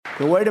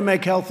The way to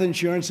make health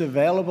insurance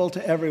available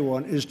to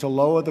everyone is to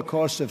lower the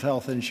cost of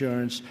health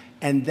insurance,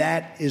 and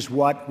that is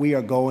what we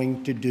are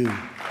going to do.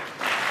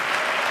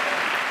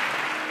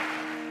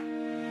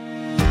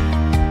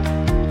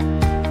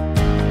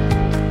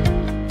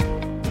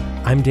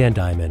 I'm Dan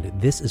Diamond.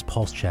 This is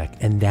Pulse Check,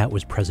 and that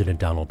was President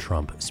Donald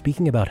Trump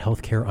speaking about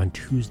healthcare on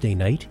Tuesday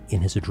night in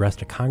his address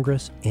to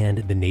Congress and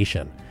the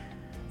nation.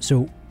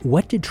 So,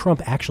 what did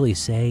Trump actually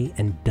say,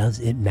 and does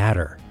it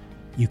matter?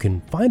 You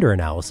can find our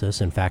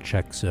analysis and fact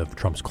checks of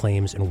Trump's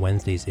claims in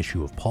Wednesday's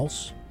issue of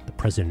Pulse. The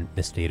president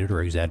misstated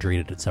or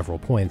exaggerated at several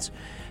points.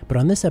 But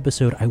on this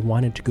episode, I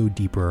wanted to go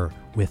deeper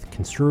with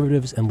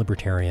conservatives and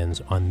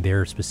libertarians on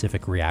their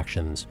specific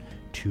reactions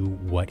to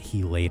what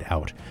he laid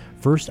out.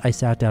 First, I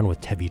sat down with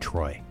Tevi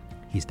Troy.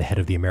 He's the head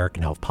of the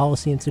American Health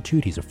Policy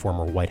Institute. He's a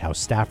former White House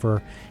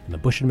staffer in the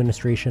Bush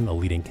administration, a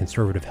leading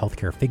conservative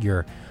healthcare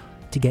figure,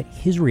 to get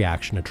his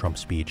reaction to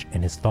Trump's speech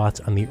and his thoughts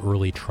on the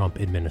early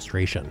Trump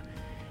administration.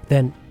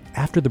 Then,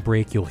 after the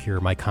break, you'll hear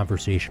my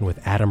conversation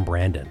with Adam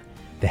Brandon,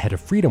 the head of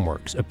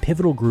FreedomWorks, a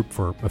pivotal group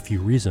for a few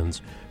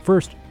reasons.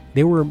 First,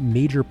 they were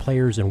major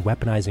players in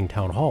weaponizing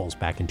town halls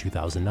back in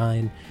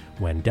 2009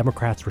 when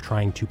Democrats were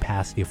trying to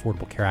pass the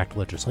Affordable Care Act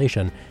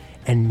legislation,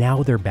 and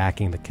now they're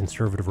backing the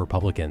conservative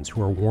Republicans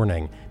who are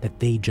warning that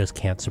they just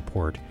can't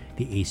support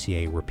the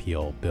ACA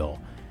repeal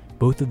bill.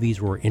 Both of these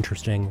were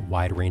interesting,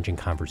 wide-ranging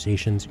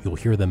conversations. You'll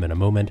hear them in a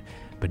moment.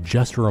 But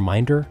just a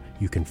reminder,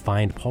 you can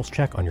find Pulse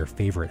Check on your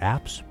favorite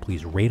apps.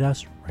 Please rate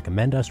us,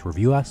 recommend us,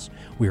 review us.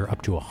 We are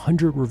up to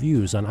 100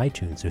 reviews on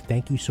iTunes, so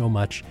thank you so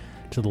much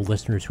to the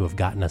listeners who have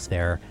gotten us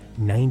there.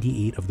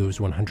 98 of those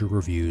 100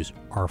 reviews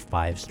are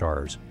 5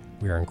 stars.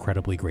 We are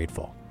incredibly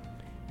grateful.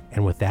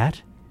 And with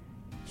that,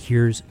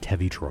 here's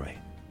Tevi Troy.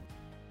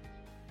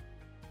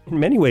 In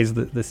many ways,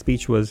 the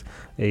speech was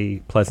a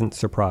pleasant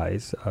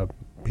surprise.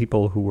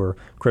 People who were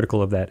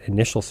critical of that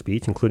initial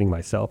speech, including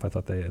myself, I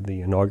thought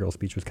the inaugural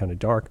speech was kind of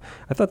dark.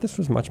 I thought this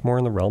was much more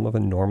in the realm of a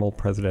normal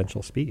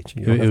prepresidential speach.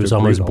 It was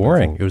almost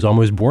boring. It was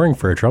almost boring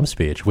for a Trump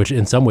speech, which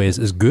in some ways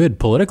is good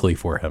politically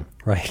for him.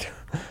 Right.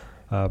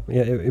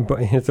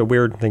 It's a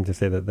weird thing to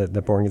say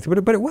that boring is,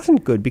 but it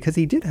wasn't good because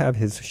he did have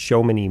his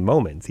show-many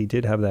moments. He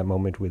did have that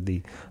moment with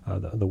the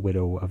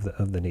widow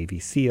of the Navy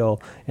SEAL,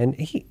 and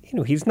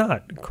he's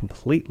not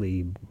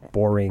completely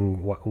boring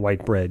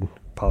white bread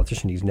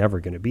politician. He's never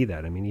going to be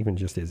that. I mean, even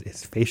just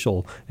his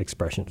facial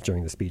expressions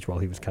during the speech while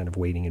he was kind of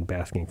waiting and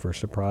basking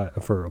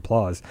for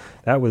applause,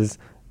 that was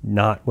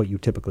not what you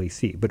typically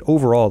see. But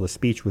overall, the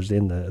speech was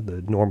in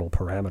the normal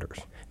parameters.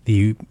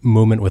 The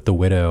moment with the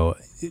widow,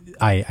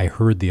 I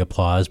heard the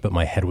applause, but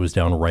my head was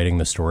down writing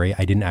the story.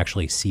 I didn't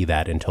actually see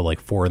that until like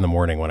 4 a.m.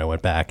 when I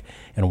went back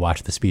and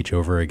watched the speech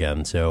over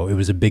again. So it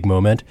was a big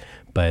moment,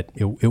 but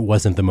it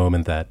wasn't the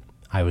moment that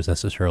I was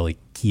necessarily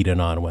keyed in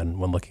on when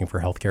looking for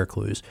healthcare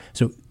clues.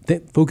 So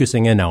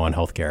focusing in now on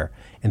healthcare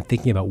and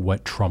thinking about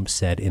what Trump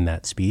said in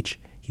that speech,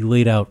 he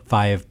laid out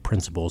 5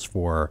 principles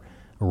for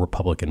a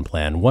Republican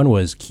plan. One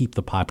was keep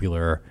the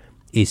popular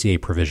ACA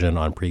provision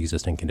on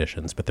pre-existing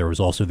conditions, but there was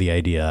also the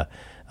idea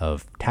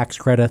of tax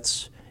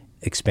credits,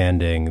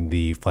 expanding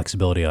the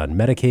flexibility on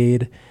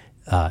Medicaid,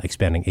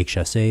 expanding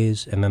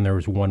HSAs, and then there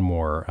was one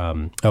more,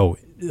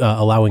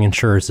 allowing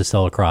insurers to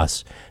sell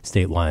across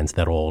state lines,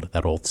 that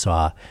old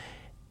saw.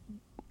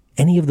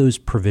 Any of those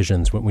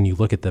provisions, when you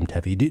look at them,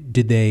 Tevi,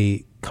 did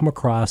they come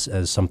across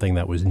as something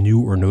that was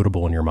new or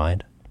notable in your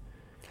mind?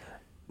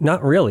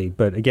 Not really,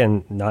 but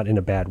again, not in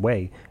a bad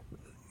way.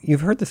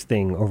 You've heard this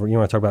thing over, you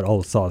want to talk about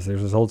old saws.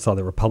 There's this old saw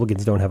that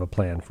Republicans don't have a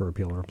plan for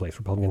repeal and replace.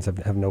 Republicans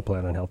have no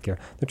plan on health care.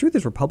 The truth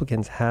is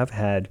Republicans have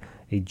had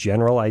a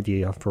general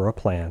idea for a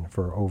plan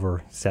for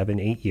over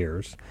 7-8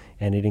 years,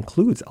 and it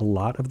includes a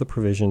lot of the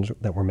provisions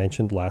that were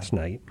mentioned last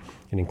night.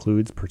 It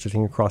includes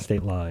purchasing across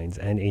state lines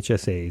and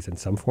HSAs and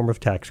some form of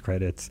tax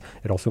credits.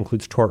 It also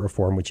includes tort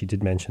reform, which he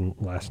did mention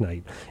last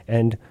night.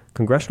 And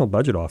Congressional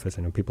Budget Office,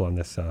 I know people on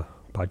this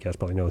podcast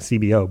probably know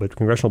CBO, but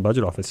Congressional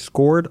Budget Office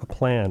scored a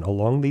plan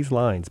along these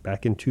lines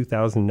back in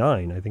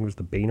 2009, I think it was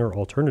the Boehner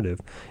alternative,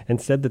 and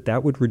said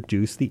that would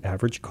reduce the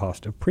average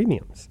cost of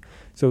premiums.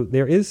 So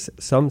there is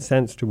some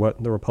sense to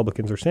what the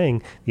Republicans are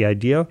saying. The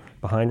idea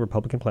behind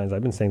Republican plans,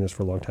 I've been saying this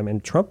for a long time,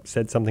 and Trump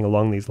said something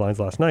along these lines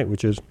last night,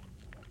 which is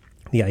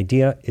the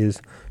idea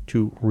is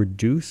to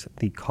reduce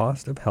the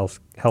cost of health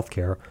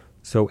care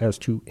so as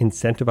to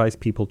incentivize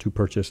people to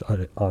purchase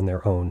on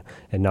their own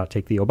and not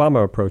take the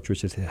Obama approach,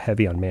 which is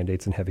heavy on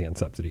mandates and heavy on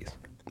subsidies.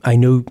 I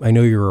know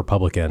you're a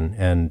Republican,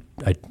 and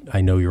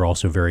I know you're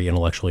also very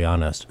intellectually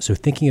honest. So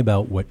thinking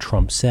about what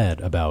Trump said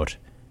about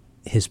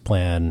his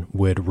plan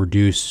would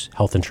reduce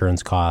health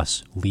insurance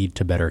costs, lead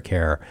to better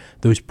care,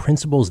 those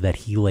principles that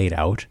he laid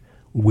out,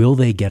 will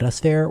they get us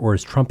there, or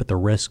is Trump at the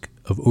risk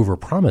of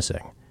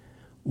overpromising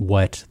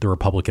what the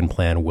Republican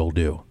plan will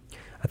do?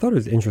 I thought it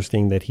was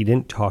interesting that he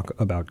didn't talk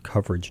about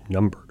coverage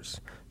numbers,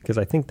 because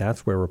I think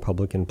that's where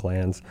Republican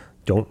plans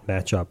don't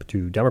match up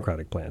to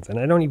Democratic plans. And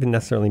I don't even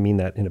necessarily mean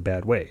that in a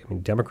bad way. I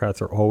mean,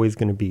 Democrats are always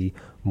going to be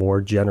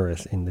more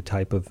generous in the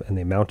type of and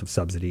the amount of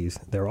subsidies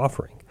they're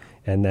offering.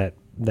 And that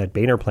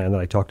Boehner plan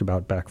that I talked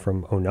about back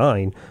from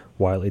 2009,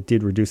 while it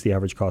did reduce the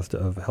average cost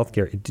of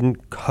healthcare, it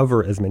didn't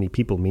cover as many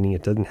people, meaning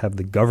it doesn't have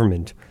the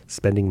government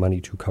spending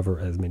money to cover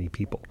as many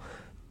people.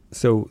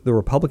 So the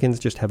Republicans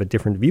just have a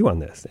different view on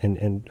this,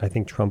 and I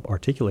think Trump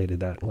articulated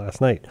that last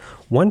night.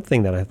 One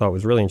thing that I thought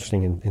was really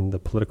interesting in the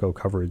Politico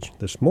coverage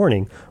this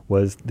morning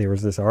was there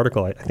was this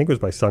article, I think it was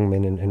by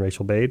Sungmin and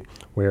Rachel Bade,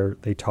 where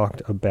they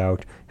talked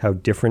about how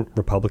different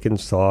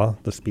Republicans saw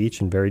the speech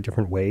in very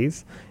different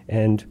ways.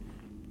 And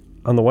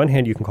on the one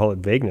hand, you can call it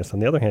vagueness. On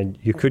the other hand,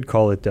 you could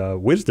call it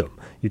wisdom.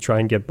 You try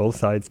and get both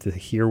sides to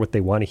hear what they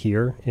want to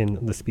hear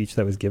in the speech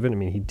that was given. I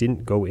mean, he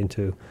didn't go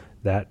into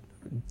that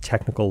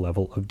technical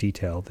level of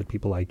detail that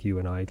people like you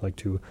and I like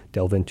to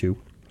delve into.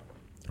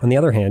 On the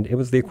other hand, it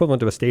was the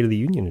equivalent of a State of the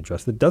Union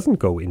address that doesn't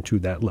go into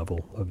that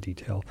level of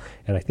detail.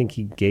 And I think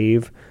he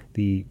gave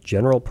the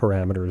general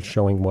parameters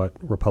showing what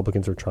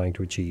Republicans are trying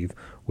to achieve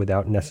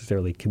without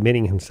necessarily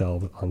committing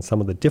himself on some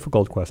of the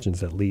difficult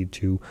questions that lead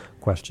to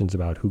questions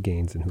about who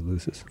gains and who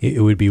loses.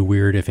 It would be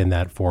weird if in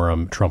that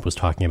forum Trump was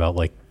talking about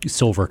like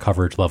silver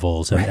coverage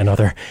levels and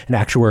other an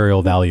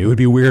actuarial value. It would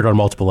be weird on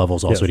multiple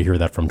levels also to hear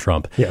that from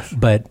Trump. Yes.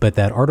 But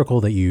that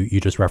article that you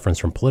just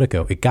referenced from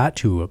Politico, it got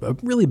to a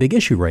really big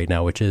issue right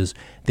now, which is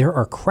there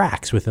are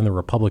cracks within the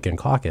Republican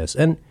caucus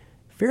and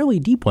fairly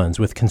deep ones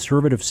with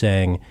conservatives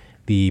saying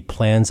the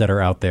plans that are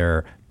out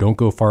there don't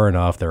go far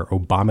enough. They're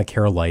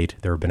Obamacare light.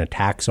 There have been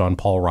attacks on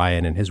Paul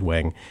Ryan and his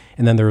wing.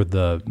 And then there are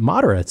the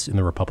moderates in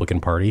the Republican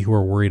Party who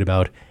are worried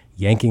about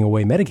yanking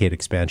away Medicaid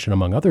expansion,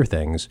 among other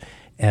things,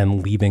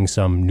 and leaving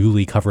some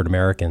newly covered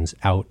Americans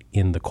out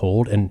in the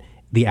cold. And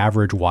the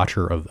average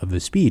watcher of the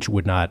speech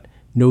would not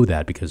know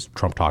that because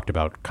Trump talked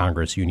about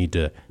Congress. You need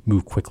to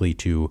move quickly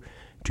to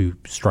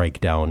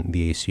strike down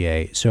the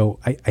ACA. So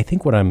I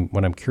think what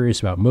I'm curious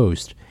about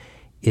most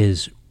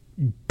is,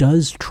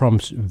 does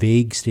Trump's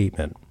vague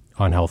statement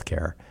on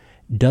healthcare,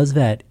 does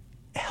that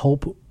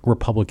help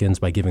Republicans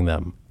by giving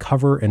them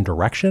cover and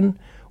direction,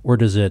 or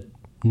does it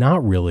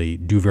not really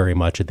do very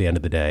much at the end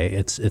of the day?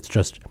 It's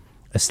just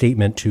a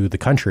statement to the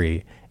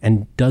country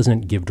and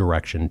doesn't give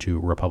direction to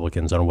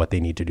Republicans on what they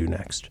need to do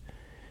next.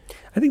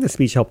 I think the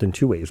speech helped in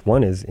two ways.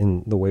 One is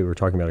in the way we were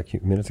talking about a few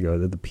minutes ago,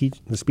 that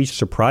the speech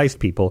surprised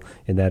people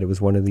in that it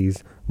was one of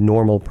these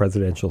normal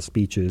presidential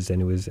speeches,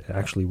 and it was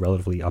actually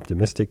relatively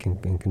optimistic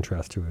in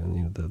contrast to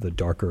the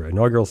darker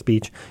inaugural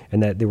speech,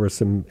 and that there were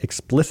some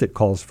explicit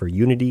calls for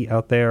unity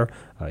out there.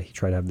 He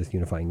tried to have this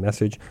unifying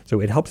message. So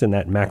it helps in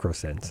that macro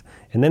sense.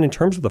 And then in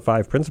terms of the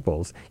 5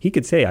 principles, he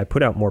could say, I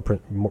put out more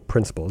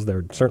principles.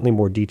 They're certainly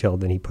more detailed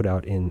than he put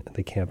out in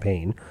the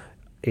campaign.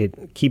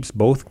 It keeps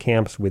both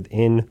camps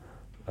within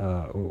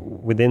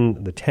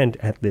the tent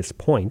at this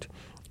point.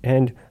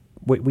 And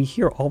what we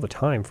hear all the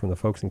time from the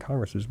folks in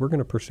Congress is we're going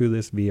to pursue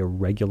this via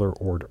regular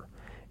order.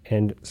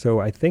 And so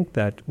I think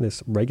that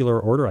this regular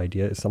order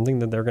idea is something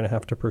that they're going to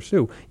have to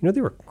pursue.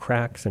 There were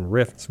cracks and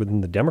rifts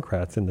within the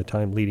Democrats in the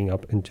time leading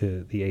up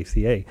into the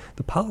ACA.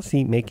 The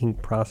policy-making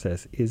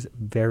process is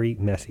very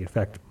messy. In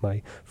fact,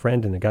 my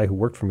friend and a guy who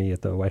worked for me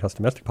at the White House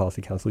Domestic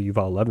Policy Council,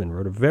 Yuval Levin,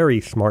 wrote a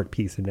very smart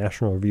piece in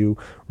National Review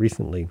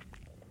recently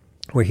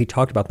where he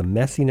talked about the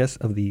messiness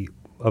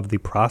of the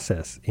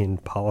process in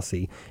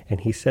policy. And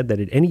he said that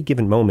at any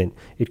given moment,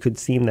 it could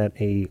seem that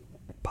a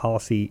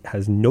policy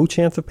has no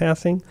chance of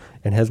passing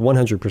and has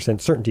 100%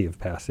 certainty of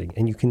passing.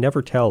 And you can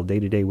never tell day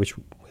to day which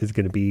is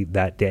going to be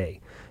that day.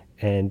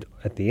 And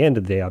at the end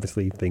of the day,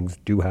 obviously, things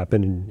do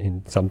happen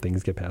and some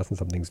things get passed and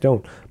some things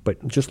don't.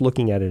 But just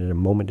looking at it at a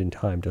moment in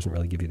time doesn't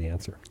really give you the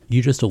answer.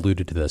 You just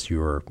alluded to this. You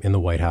were in the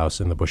White House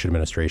in the Bush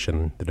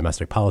administration, the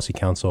Domestic Policy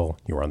Council.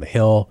 You were on the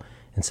Hill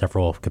in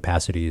several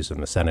capacities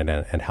in the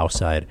Senate and House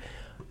side.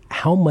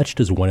 How much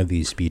does one of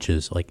these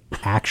speeches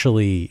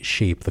actually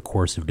shape the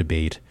course of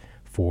debate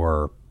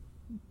for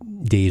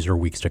days or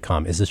weeks to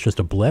come? Is this just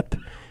a blip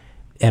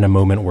and a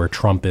moment where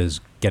Trump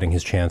is getting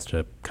his chance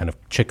to kind of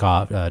check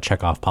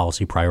off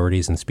policy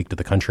priorities and speak to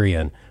the country,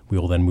 and we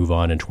will then move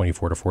on in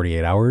 24 to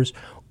 48 hours?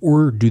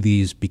 Or do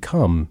these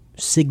become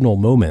signal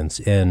moments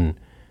in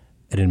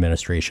an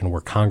administration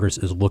where Congress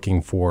is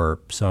looking for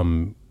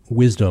some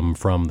wisdom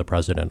from the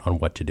president on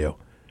what to do?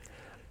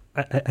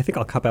 I think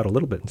I'll cop out a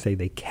little bit and say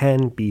they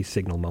can be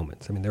signal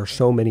moments. I mean, there are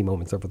so many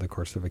moments over the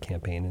course of a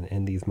campaign,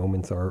 and these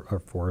moments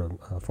are for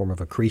a form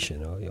of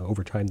accretion.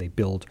 Over time, they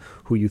build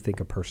who you think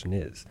a person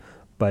is.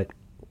 But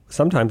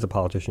sometimes a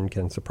politician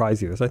can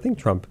surprise you, as I think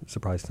Trump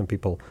surprised some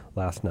people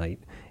last night.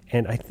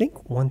 And I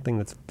think one thing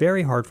that's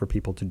very hard for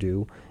people to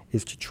do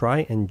is to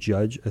try and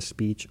judge a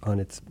speech on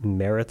its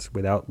merits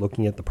without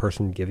looking at the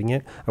person giving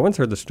it. I once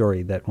heard the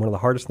story that one of the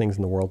hardest things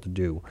in the world to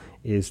do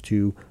is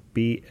to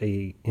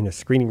be in a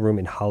screening room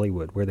in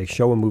Hollywood where they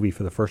show a movie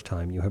for the first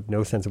time. You have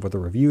no sense of what the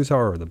reviews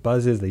are or the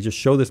buzz is. They just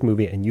show this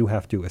movie and you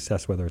have to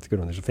assess whether it's good.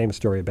 And there's a famous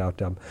story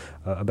about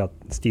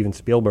Steven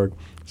Spielberg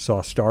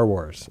saw Star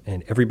Wars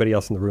and everybody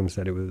else in the room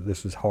said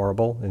this was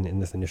horrible in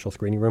this initial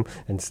screening room.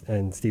 And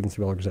Steven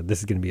Spielberg said, this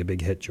is going to be a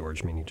big hit,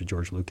 George, meaning to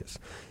George Lucas.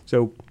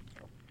 So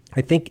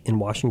I think in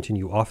Washington,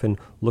 you often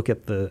look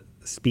at the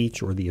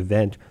speech or the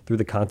event through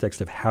the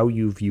context of how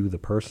you view the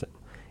person.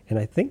 And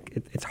I think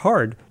it's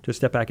hard to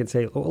step back and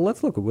say, well,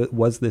 let's look,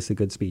 was this a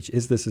good speech?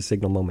 Is this a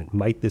signal moment?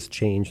 Might this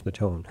change the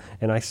tone?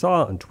 And I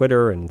saw on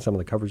Twitter and some of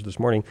the coverage this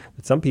morning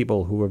that some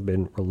people who have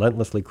been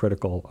relentlessly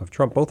critical of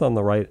Trump, both on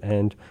the right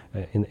and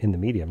in the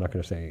media, I'm not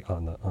going to say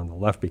on the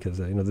left because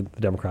the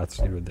Democrats,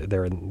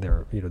 they're in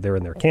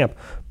their camp,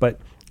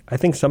 but I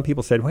think some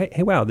people said,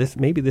 hey, wow,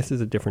 maybe this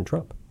is a different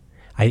Trump.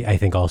 I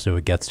think also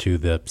it gets to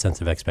the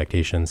sense of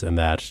expectations, and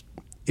that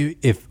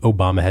if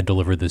Obama had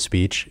delivered the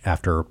speech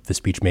after the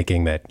speech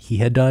making that he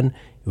had done,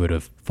 it would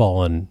have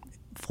fallen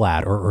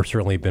flat or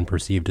certainly been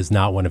perceived as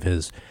not one of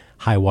his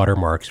high water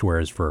marks.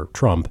 Whereas for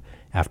Trump,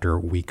 after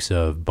weeks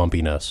of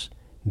bumpiness,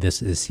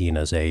 this is seen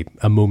as a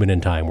moment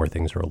in time where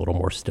things are a little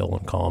more still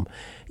and calm.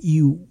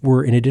 You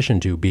were, in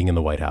addition to being in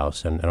the White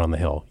House and on the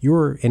Hill, you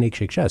were in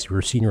HHS. You were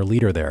a senior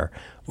leader there,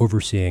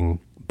 overseeing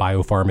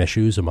biopharm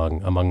issues,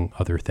 among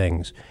other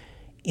things.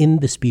 In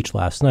the speech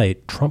last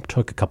night, Trump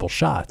took a couple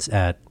shots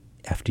at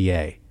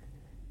FDA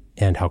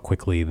and how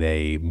quickly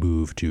they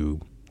moved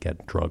to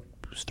get drugs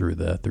through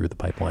the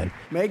pipeline.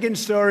 Meghan's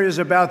story is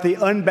about the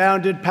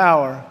unbounded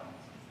power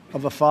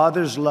of a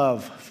father's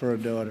love for a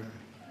daughter.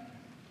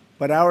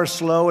 But our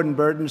slow and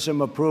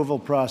burdensome approval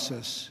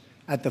process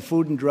at the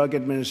Food and Drug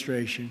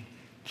Administration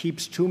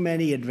keeps too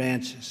many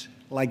advances,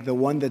 like the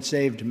one that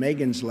saved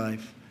Meghan's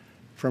life,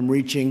 from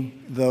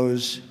reaching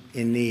those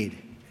in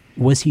need.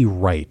 Was he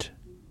right?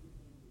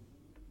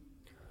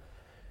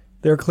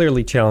 There are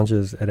clearly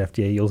challenges at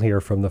FDA. You'll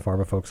hear from the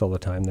pharma folks all the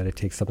time that it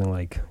takes something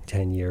like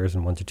 10 years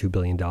and $1 to $2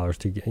 billion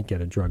to get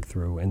a drug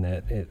through, and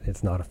that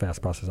it's not a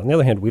fast process. On the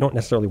other hand, we don't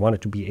necessarily want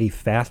it to be a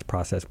fast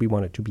process. We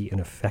want it to be an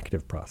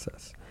effective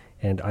process.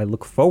 And I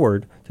look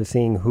forward to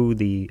seeing who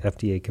the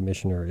FDA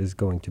commissioner is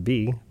going to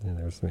be. And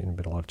there's been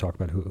a lot of talk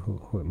about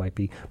who it might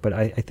be. But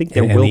I think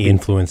there will be. And the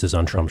influence is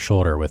on Trump's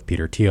shoulder with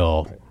Peter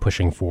Thiel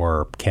pushing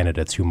for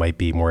candidates who might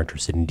be more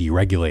interested in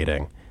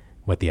deregulating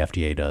what the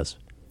FDA does.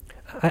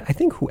 I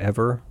think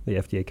whoever the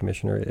FDA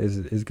commissioner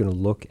is going to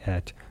look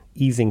at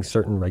easing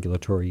certain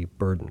regulatory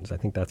burdens. I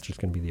think that's just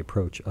going to be the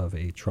approach of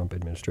a Trump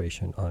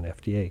administration on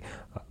FDA,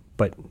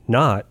 but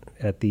not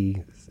at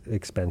the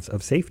expense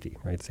of safety,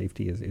 right?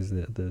 Safety is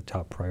the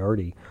top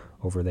priority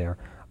over there.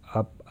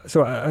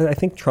 So I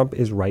think Trump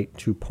is right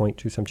to point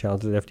to some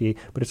challenges at FDA,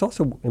 but it's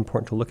also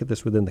important to look at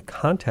this within the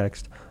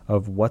context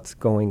of what's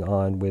going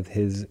on with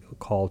his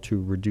call to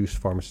reduce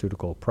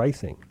pharmaceutical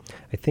pricing.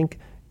 I think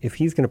if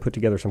he's going to put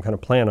together some kind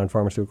of plan on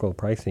pharmaceutical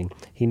pricing,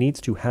 he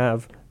needs to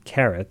have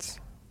carrots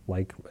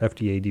like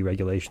FDA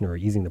deregulation or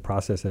easing the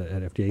process at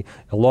FDA,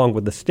 along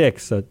with the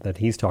sticks that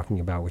he's talking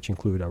about, which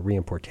include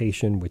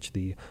reimportation, which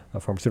the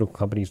pharmaceutical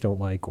companies don't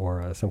like,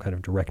 or some kind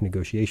of direct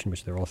negotiation,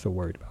 which they're also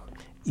worried about.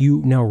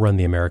 You now run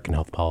the American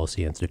Health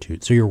Policy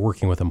Institute, so you're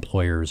working with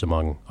employers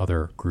among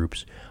other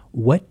groups.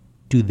 What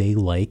do they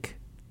like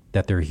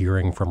that they're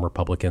hearing from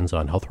Republicans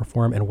on health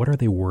reform, and what are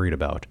they worried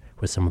about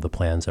with some of the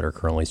plans that are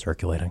currently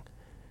circulating?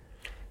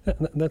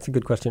 That's a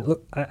good question.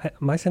 Look,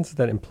 my sense is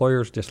that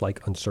employers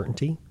dislike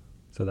uncertainty.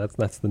 So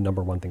that's the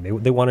number one thing.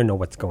 They want to know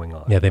what's going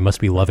on. Yeah, they must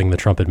be loving the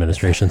Trump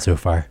administration so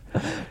far.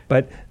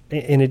 But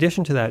in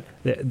addition to that,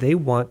 they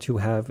want to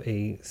have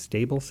a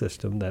stable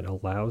system that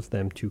allows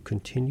them to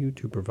continue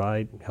to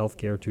provide health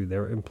care to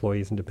their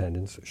employees and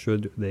dependents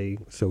should they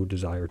so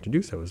desire to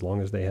do so, as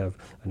long as they have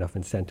enough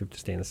incentive to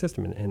stay in the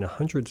system. And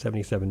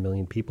 177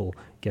 million people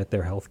get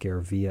their health care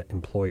via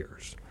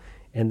employers.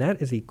 And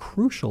that is a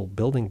crucial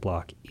building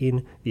block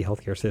in the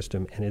healthcare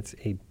system, and it's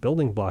a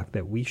building block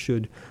that we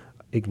should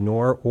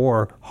ignore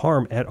or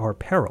harm at our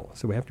peril.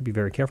 So we have to be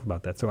very careful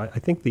about that. So I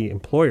think the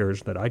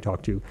employers that I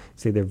talk to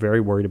say they're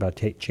very worried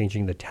about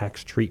changing the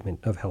tax treatment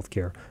of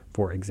healthcare,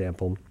 for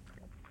example.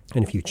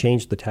 And if you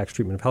change the tax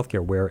treatment of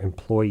healthcare, where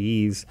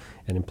employees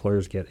and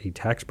employers get a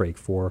tax break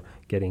for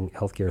getting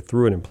healthcare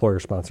through an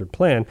employer-sponsored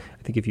plan,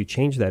 I think if you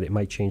change that, it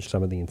might change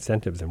some of the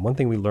incentives. And one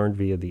thing we learned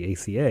via the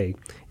ACA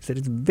is that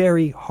it's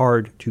very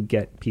hard to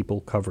get people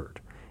covered.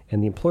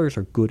 And the employers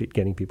are good at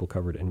getting people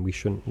covered, and we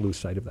shouldn't lose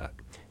sight of that.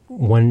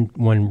 One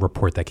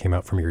report that came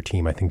out from your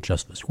team, I think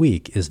just this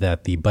week, is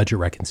that the budget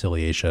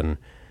reconciliation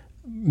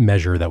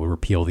measure that would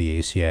repeal the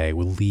ACA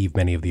would leave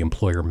many of the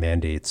employer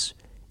mandates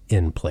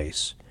in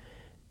place.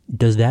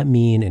 Does that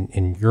mean,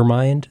 in your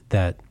mind,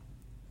 that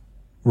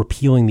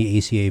repealing the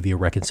ACA via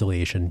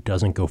reconciliation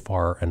doesn't go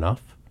far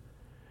enough?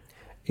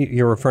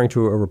 You're referring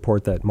to a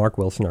report that Mark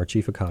Wilson, our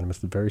chief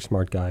economist, a very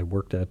smart guy,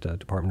 worked at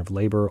Department of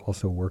Labor,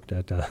 also worked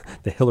at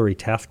the Hillary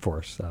Task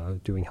Force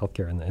doing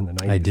healthcare in the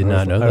 90s. I did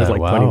not know that. I was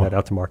pointing Wow. that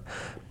out to Mark.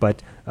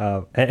 But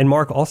and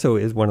Mark also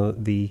is one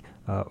of the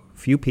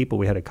few people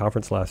we had at a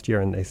conference last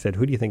year, and they said,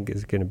 who do you think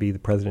is going to be the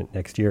president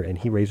next year? And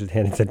he raised his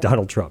hand and said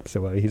Donald Trump.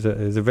 So he's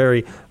a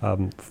very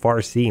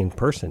far-seeing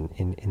person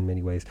in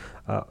many ways.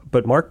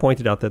 But Mark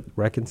pointed out that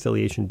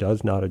reconciliation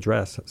does not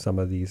address some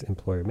of these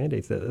employer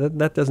mandates.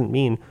 That doesn't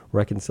mean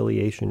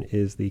reconciliation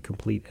is the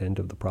complete end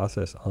of the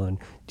process on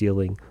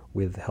dealing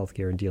with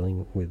healthcare and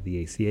dealing with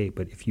the ACA.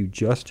 But if you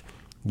just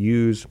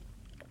use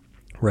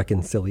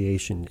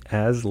reconciliation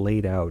as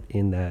laid out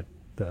in that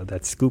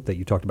that scoop that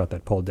you talked about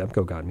that Paul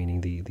Demko got,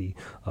 meaning the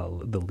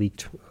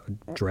leaked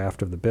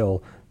draft of the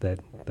bill that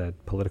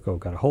Politico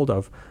got a hold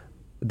of,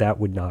 that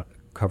would not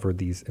cover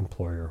these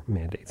employer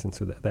mandates, and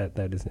so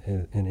that is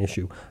an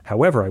issue.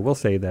 However, I will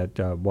say that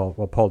while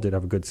Paul did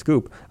have a good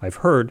scoop, I've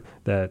heard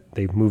that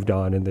they've moved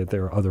on and that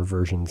there are other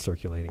versions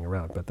circulating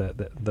around. But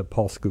the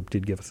Paul scoop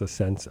did give us a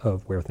sense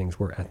of where things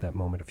were at that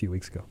moment a few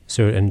weeks ago.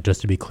 So, and just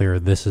to be clear,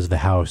 this is the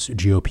House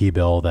GOP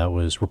bill that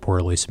was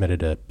reportedly submitted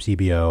to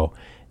CBO,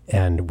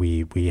 and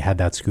we had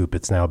that scoop.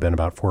 It's now been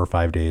about 4 or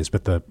 5 days,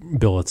 but the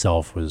bill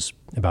itself was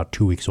about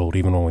 2 weeks old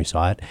even when we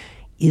saw it.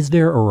 Is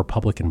there a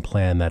Republican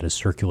plan that is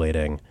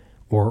circulating,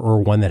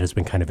 or one that has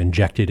been kind of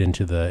injected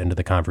into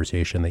the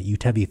conversation that you,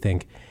 Tevi,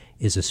 think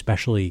is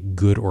especially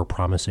good or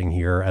promising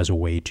here as a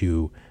way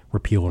to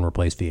repeal and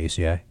replace the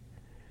ACA?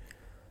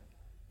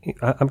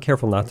 I'm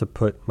careful not to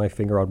put my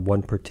finger on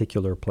one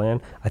particular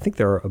plan. I think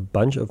there are a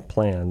bunch of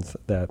plans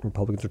that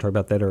Republicans are talking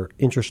about that are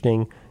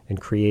interesting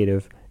and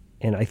creative.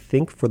 And I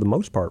think for the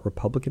most part,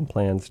 Republican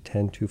plans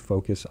tend to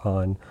focus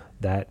on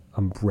that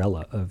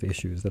umbrella of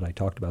issues that I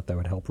talked about that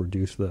would help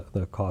reduce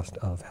the cost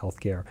of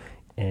healthcare.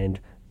 And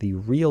the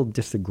real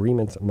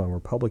disagreements among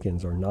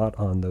Republicans are not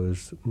on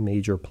those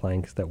major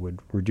planks that would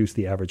reduce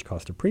the average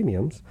cost of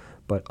premiums,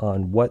 but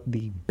on what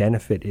the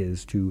benefit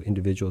is to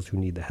individuals who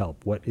need the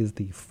help. What is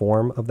the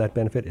form of that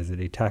benefit? Is it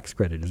a tax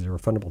credit? Is it a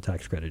refundable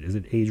tax credit? Is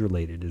it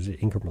age-related? Is it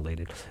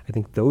income-related? I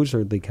think those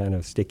are the kind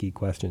of sticky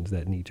questions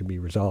that need to be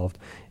resolved.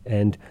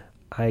 And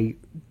I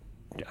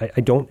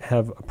don't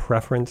have a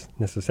preference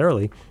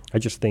necessarily. I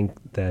just think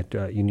that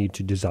you need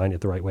to design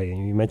it the right way.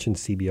 And you mentioned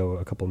CBO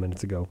a couple of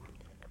minutes ago.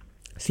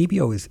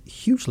 CBO is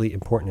hugely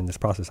important in this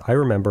process. I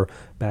remember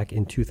back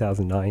in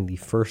 2009, the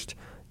first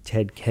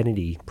Ted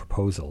Kennedy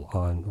proposal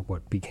on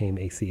what became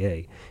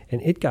ACA,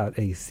 and it got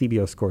a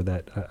CBO score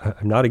that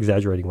I'm not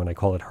exaggerating when I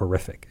call it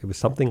horrific. It was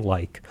something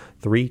like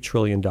 $3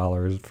 trillion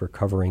for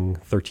covering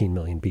 13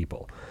 million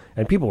people.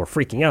 And people were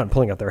freaking out and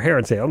pulling out their hair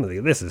and saying,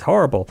 oh, this is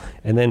horrible.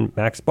 And then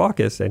Max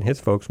Baucus and his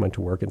folks went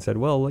to work and said,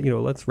 well,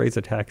 let's raise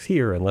a tax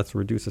here and let's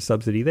reduce a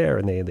subsidy there.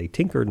 And they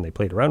tinkered and they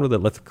played around with it.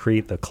 Let's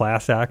create the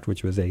Class Act,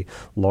 which was a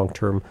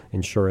long-term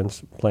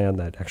insurance plan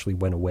that actually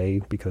went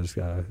away because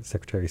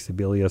Secretary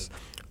Sebelius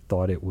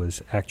thought it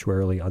was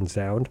actuarially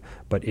unsound,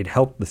 but it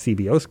helped the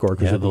CBO score.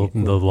 Yeah, the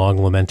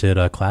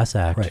long-lamented Class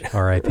Act, right.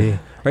 RIP.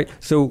 Right.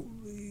 So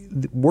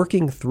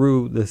working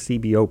through the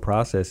CBO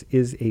process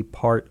is a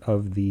part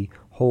of the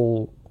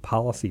whole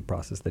policy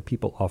process that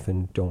people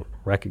often don't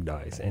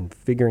recognize. And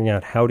figuring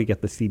out how to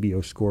get the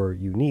CBO score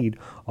you need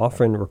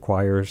often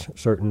requires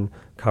certain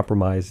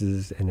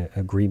compromises and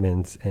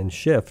agreements and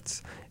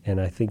shifts. And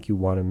I think you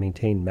want to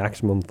maintain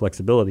maximum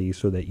flexibility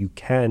so that you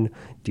can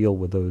deal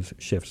with those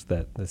shifts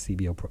that the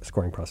CBO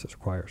scoring process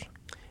requires.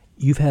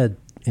 You've had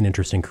an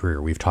interesting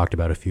career. We've talked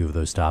about a few of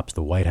those stops,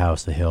 the White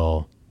House, the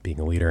Hill, being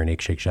a leader in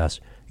Ache, Shake, Chess.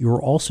 You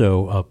were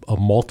also a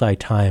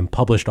multi-time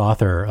published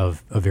author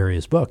of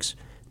various books.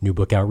 New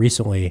book out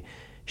recently,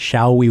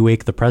 Shall We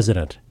Wake the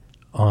President,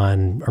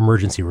 on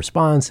emergency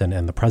response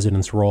and the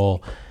president's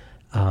role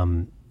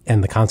and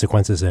the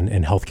consequences in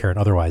healthcare and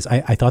otherwise.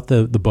 I thought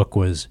the book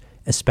was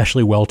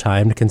especially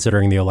well-timed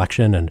considering the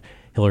election and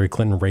Hillary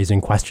Clinton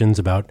raising questions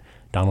about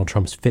Donald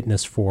Trump's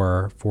fitness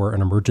for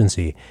an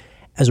emergency.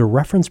 As a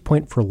reference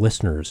point for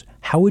listeners,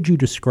 how would you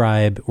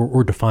describe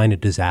or define a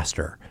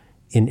disaster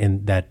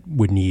in that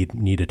would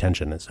need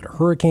attention? Is it a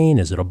hurricane?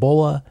 Is it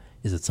Ebola?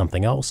 Is it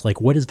something else? Like,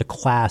 what is the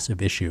class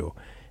of issue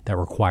that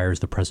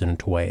requires the president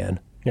to weigh in?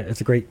 Yeah, it's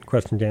a great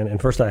question, Dan.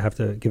 And first, I have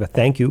to give a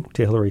thank you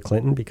to Hillary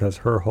Clinton because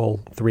her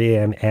whole 3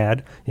 a.m.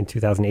 ad in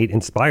 2008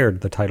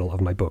 inspired the title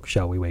of my book,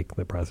 Shall We Wake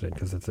the President?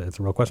 Because it's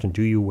a real question.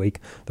 Do you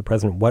wake the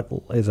president? What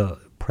is a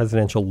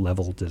presidential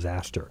level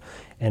disaster?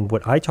 And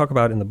what I talk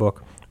about in the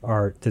book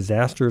are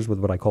disasters with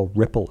what I call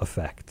ripple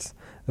effects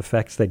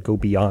that go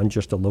beyond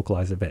just a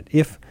localized event.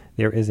 If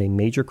there is a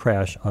major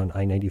crash on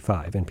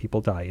I-95 and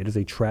people die, it is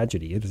a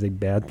tragedy. It is a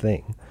bad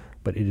thing,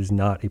 but it is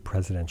not a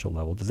presidential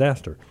level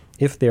disaster.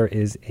 If there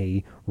is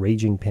a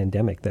raging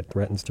pandemic that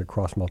threatens to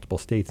cross multiple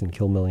states and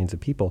kill millions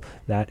of people,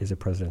 that is a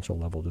presidential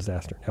level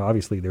disaster. Now,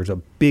 obviously, there's a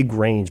big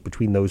range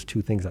between those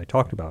two things I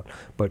talked about,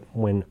 but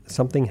when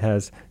something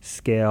has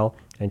scale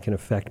and can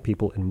affect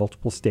people in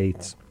multiple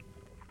states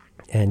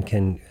and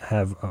can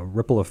have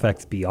ripple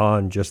effects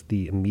beyond just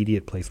the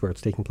immediate place where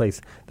it's taking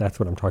place, that's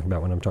what I'm talking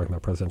about when I'm talking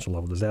about presidential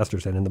level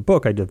disasters. And in the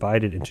book, I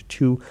divide it into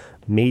two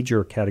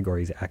major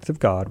categories: acts of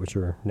God, which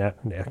are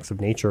acts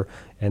of nature,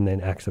 and then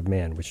acts of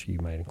man, which you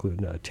might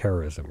include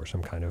terrorism or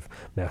some kind of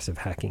massive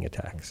hacking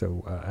attack.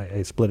 So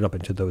I split it up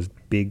into those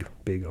big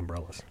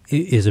umbrellas.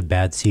 Is a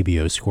bad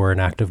CBO score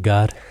an act of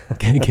God,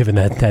 given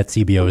that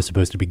CBO is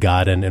supposed to be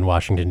God in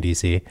Washington,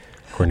 D.C.,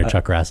 according to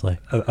Chuck Grassley?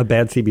 A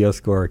bad CBO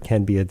score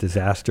can be a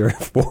disaster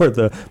for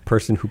the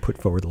person who put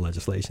forward the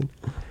legislation.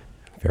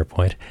 Fair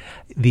point.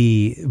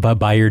 But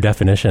by your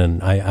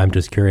definition, I'm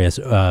just curious,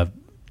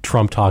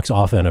 Trump talks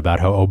often about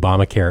how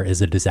Obamacare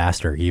is a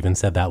disaster. He even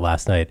said that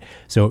last night.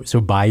 So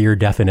by your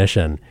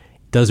definition,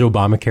 does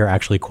Obamacare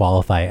actually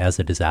qualify as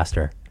a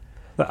disaster?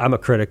 I'm a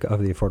critic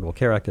of the Affordable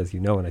Care Act, as you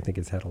know, and I think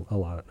it's had a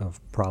lot of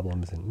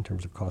problems in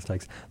terms of cost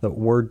hikes. The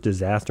word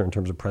disaster in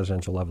terms of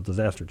presidential level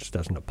disaster just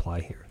doesn't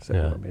apply here. So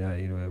I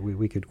mean,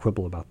 we could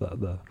quibble about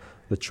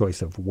the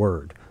choice of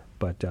word,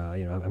 but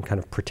I'm kind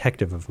of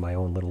protective of my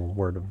own little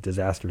word of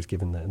disasters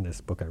given in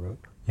this book I wrote.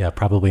 Yeah,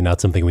 probably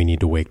not something we need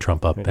to wake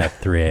Trump up at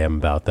 3 a.m.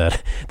 about,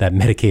 that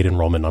Medicaid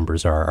enrollment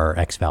numbers are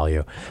X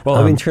value. Well,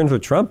 I mean, in terms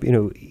of Trump,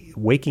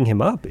 waking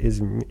him up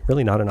is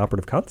really not an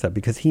operative concept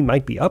because he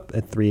might be up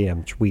at 3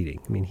 a.m. tweeting.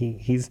 I mean,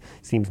 he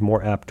seems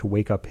more apt to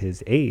wake up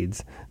his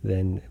aides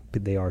than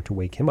they are to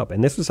wake him up.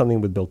 And this was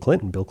something with Bill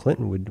Clinton. Bill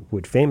Clinton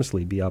would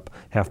famously be up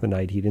half the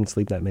night. He didn't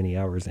sleep that many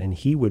hours, and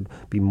he would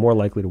be more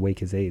likely to wake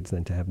his aides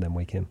than to have them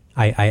wake him.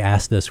 I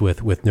ask this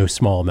with no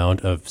small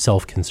amount of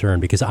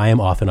self-concern because I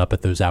am often up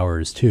at those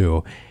hours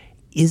too.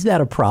 Is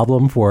that a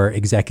problem for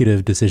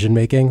executive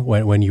decision-making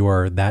when you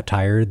are that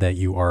tired that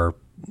you are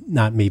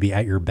not maybe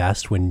at your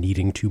best when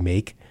needing to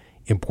make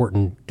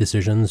important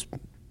decisions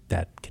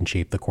that can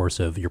shape the course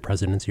of your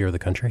presidency or the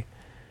country?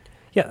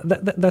 Yeah,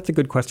 that's a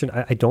good question.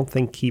 I don't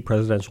think key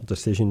presidential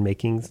decision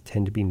makings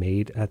tend to be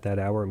made at that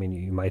hour. I mean,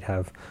 you might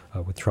have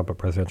with Trump a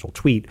presidential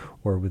tweet,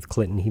 or with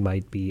Clinton he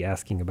might be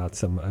asking about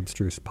some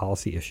abstruse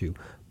policy issue.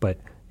 But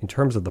in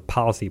terms of the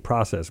policy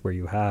process where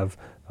you have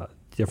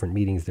different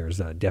meetings, there's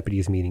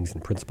deputies meetings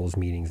and principals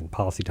meetings and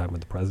policy time with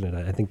the president.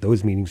 I think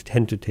those meetings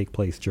tend to take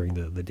place during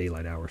the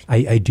daylight hours.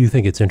 I do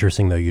think it's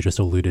interesting, though, you just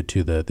alluded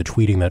to the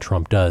tweeting that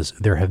Trump does.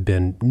 There have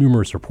been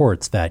numerous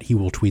reports that he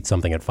will tweet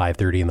something at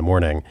 5:30 in the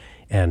morning,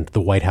 and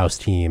the White House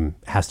team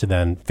has to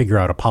then figure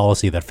out a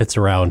policy that fits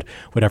around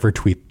whatever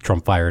tweet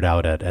Trump fired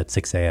out at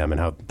 6 a.m. and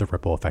how the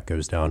ripple effect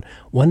goes down.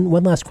 One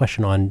last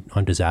question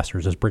on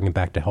disasters is bringing it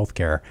back to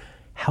healthcare.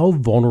 How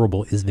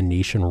vulnerable is the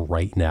nation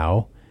right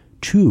now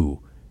to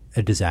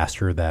a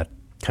disaster that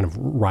kind of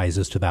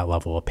rises to that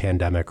level, a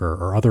pandemic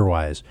or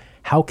otherwise?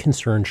 How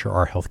concerned should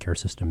our healthcare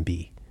system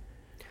be?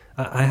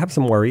 I have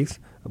some worries.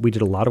 We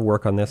did a lot of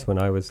work on this when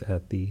I was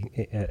at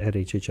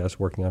HHS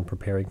working on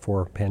preparing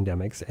for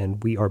pandemics,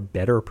 and we are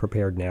better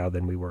prepared now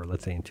than we were,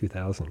 let's say, in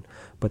 2000.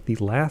 But the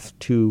last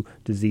two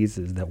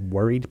diseases that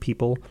worried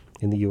people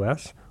in the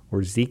U.S.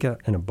 were Zika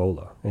and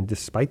Ebola. And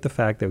despite the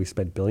fact that we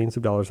spent billions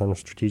of dollars on a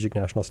strategic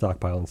national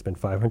stockpile and spent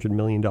 $500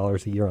 million a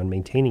year on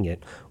maintaining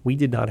it, we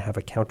did not have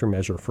a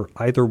countermeasure for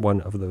either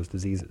one of those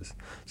diseases.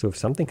 So if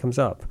something comes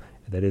up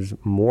that is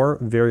more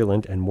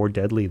virulent and more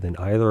deadly than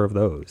either of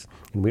those,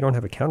 and we don't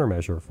have a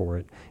countermeasure for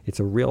it, it's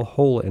a real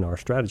hole in our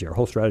strategy. Our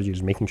whole strategy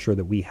is making sure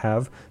that we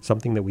have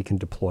something that we can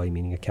deploy,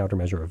 meaning a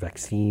countermeasure, a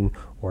vaccine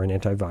or an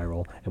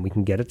antiviral, and we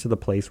can get it to the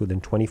place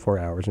within 24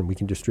 hours and we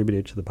can distribute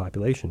it to the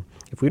population.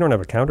 If we don't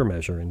have a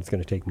countermeasure, and it's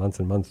going to take months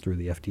and months through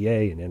the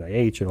FDA and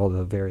NIH and all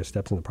the various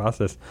steps in the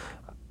process,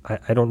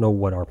 I don't know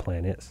what our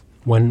plan is.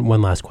 One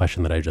last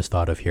question that I just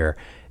thought of here.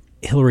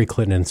 Hillary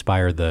Clinton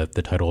inspired the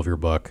title of your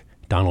book.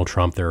 Donald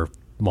Trump, there are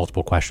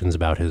multiple questions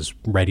about his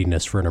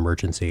readiness for an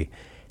emergency.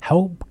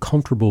 How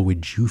comfortable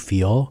would you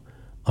feel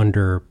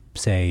under,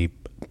 say,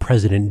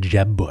 President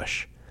Jeb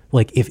Bush?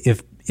 Like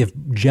if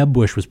Jeb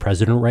Bush was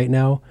president right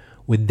now,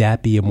 would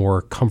that be a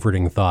more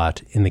comforting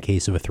thought in the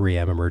case of a 3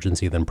 a.m.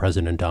 emergency than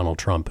President Donald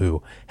Trump,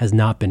 who has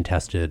not been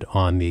tested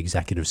on the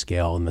executive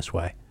scale in this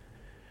way?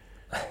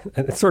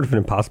 And it's sort of an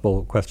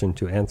impossible question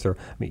to answer.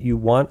 I mean, you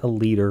want a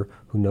leader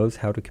who knows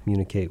how to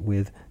communicate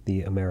with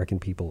the American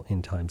people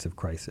in times of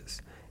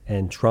crisis.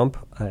 And Trump,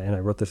 and I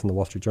wrote this in the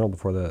Wall Street Journal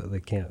before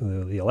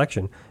the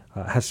election,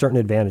 has certain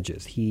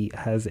advantages. He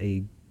has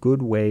a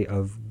good way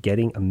of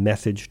getting a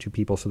message to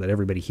people so that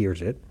everybody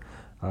hears it.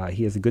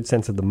 He has a good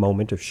sense of the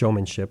moment of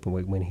showmanship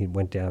when he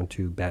went down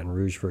to Baton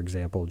Rouge, for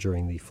example,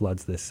 during the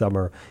floods this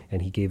summer,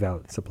 and he gave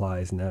out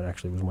supplies, and that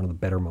actually was one of the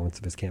better moments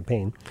of his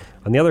campaign.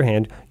 On the other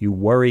hand, you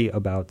worry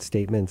about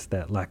statements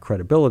that lack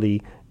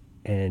credibility,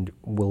 and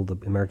will the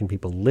American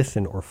people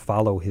listen or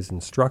follow his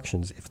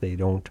instructions if they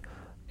don't,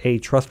 A,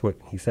 trust what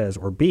he says,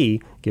 or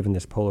B, given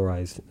this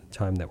polarized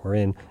time that we're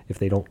in, if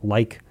they don't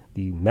like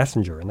the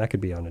messenger, and that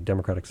could be on a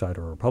Democratic side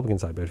or a Republican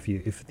side, but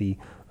if the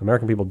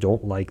American people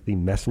don't like the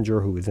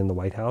messenger who is in the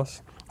White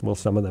House, will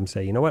some of them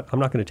say, you know what, I'm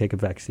not going to take a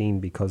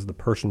vaccine because the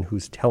person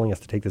who's telling us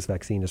to take this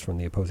vaccine is from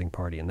the opposing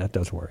party, and that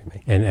does worry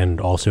me.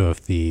 And also if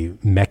the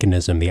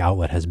mechanism, the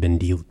outlet has been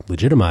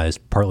delegitimized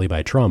partly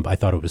by Trump, I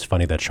thought it was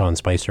funny that Sean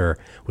Spicer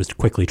was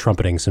quickly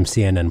trumpeting some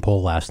CNN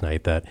poll last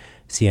night that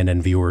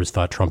CNN viewers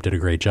thought Trump did a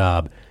great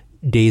job,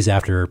 days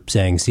after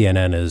saying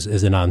CNN is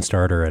a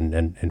non-starter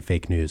and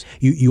fake news.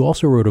 You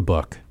also wrote a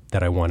book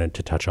that I wanted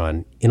to touch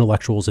on,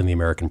 Intellectuals in the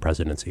American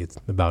Presidency. It's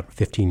about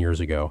 15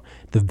 years ago.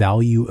 The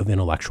value of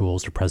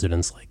intellectuals to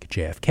presidents like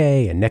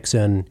JFK and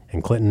Nixon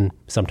and Clinton,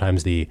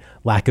 sometimes the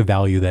lack of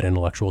value that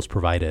intellectuals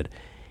provided.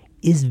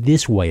 Is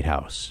this White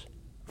House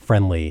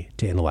friendly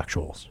to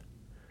intellectuals?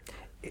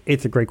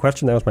 It's a great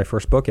question. That was my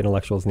first book,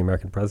 Intellectuals in the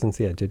American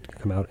Presidency. It did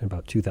come out in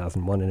about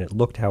 2001, and it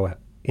looked how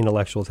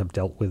intellectuals have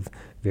dealt with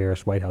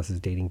various White Houses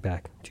dating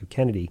back to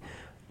Kennedy.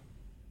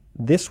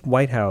 This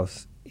White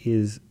House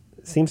is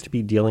seems to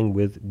be dealing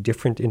with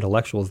different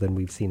intellectuals than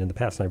we've seen in the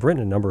past. And I've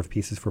written a number of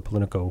pieces for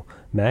Politico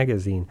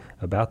magazine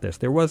about this.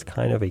 There was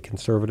kind of a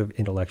conservative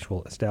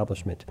intellectual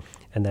establishment,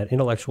 and that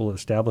intellectual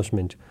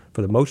establishment,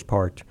 for the most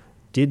part,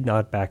 did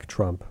not back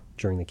Trump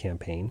during the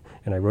campaign.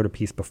 And I wrote a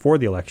piece before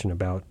the election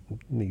about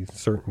the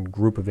certain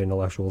group of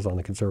intellectuals on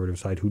the conservative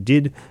side who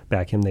did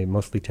back him. They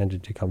mostly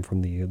tended to come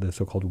from the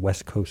so-called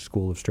West Coast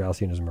school of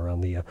Straussianism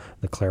around the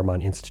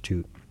Claremont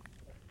Institute.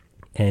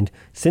 And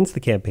since the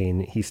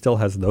campaign, he still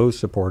has those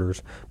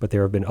supporters, but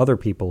there have been other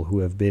people who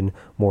have been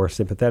more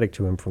sympathetic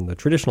to him from the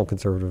traditional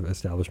conservative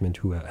establishment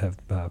who have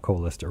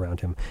coalesced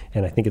around him.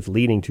 And I think it's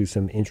leading to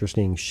some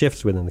interesting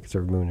shifts within the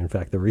conservative movement. In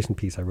fact, the recent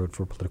piece I wrote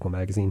for Politico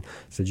magazine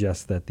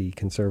suggests that the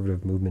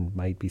conservative movement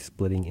might be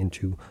splitting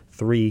into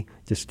three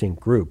distinct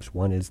groups.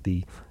 One is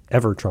the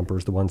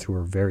ever-Trumpers, the ones who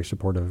are very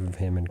supportive of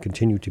him and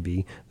continue to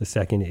be. The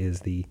second is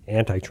the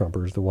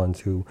anti-Trumpers, the ones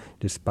who,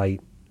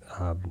 despite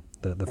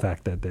the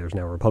fact that there's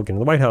now a Republican in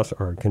the White House,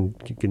 can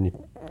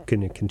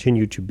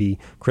continue to be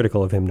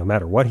critical of him no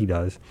matter what he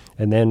does.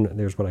 And then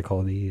there's what I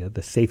call the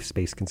safe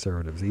space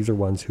conservatives. These are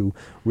ones who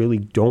really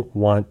don't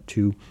want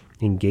to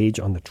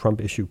engage on the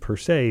Trump issue per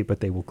se, but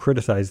they will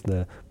criticize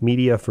the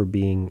media for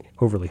being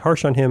overly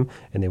harsh on him,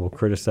 and they will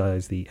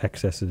criticize the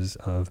excesses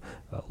of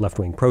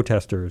left-wing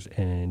protesters,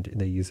 and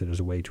they use it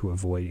as a way to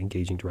avoid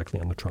engaging directly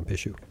on the Trump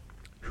issue.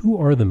 Who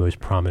are the most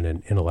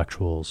prominent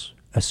intellectuals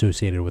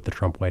associated with the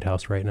Trump White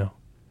House right now?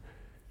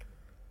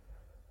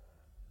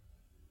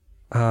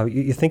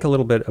 You think a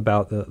little bit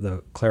about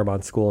the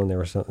Claremont School, and there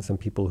were some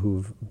people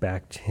who've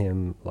backed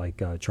him,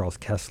 like Charles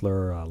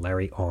Kessler,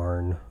 Larry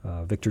Arnn,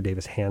 Victor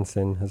Davis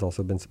Hanson has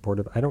also been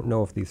supportive. I don't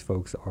know if these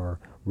folks are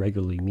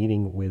regularly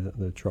meeting with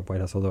the Trump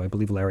White House, although I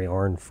believe Larry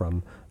Arnn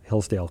from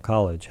Hillsdale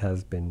College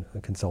has been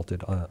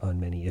consulted on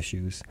many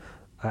issues.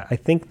 I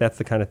think that's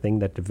the kind of thing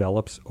that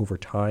develops over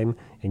time,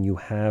 and you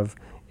have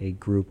a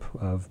group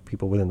of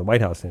people within the White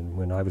House. And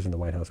when I was in the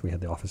White House, we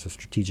had the Office of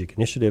Strategic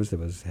Initiatives that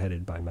was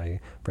headed by my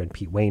friend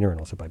Pete Wehner and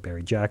also by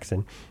Barry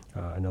Jackson,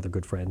 another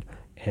good friend.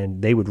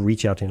 And they would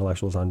reach out to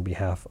intellectuals on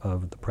behalf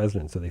of the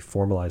president, so they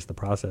formalized the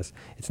process.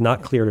 It's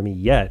not clear to me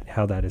yet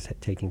how that is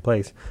taking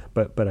place,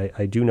 but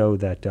I do know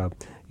that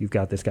you've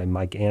got this guy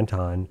Mike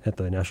Anton at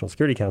the National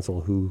Security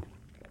Council who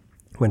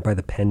went by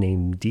the pen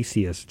name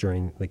Decius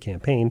during the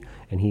campaign,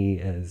 and he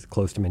is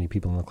close to many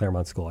people in the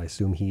Claremont School. I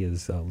assume he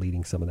is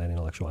leading some of that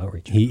intellectual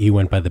outreach. He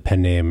went by the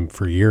pen name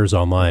for years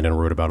online and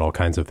wrote about all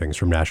kinds of things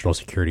from national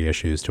security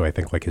issues to, I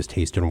think, like his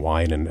taste in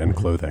wine and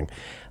clothing,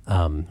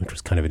 which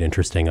was kind of an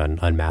interesting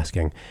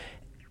unmasking.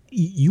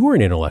 You were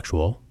an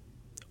intellectual.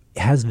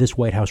 Has this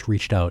White House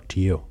reached out to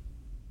you?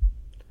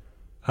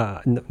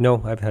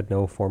 No, I've had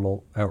no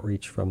formal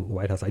outreach from the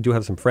White House. I do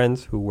have some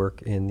friends who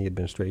work in the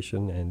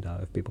administration, and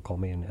if people call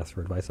me and ask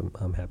for advice,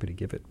 I'm happy to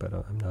give it. But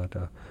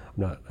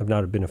I've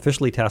not been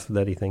officially tasked with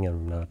anything,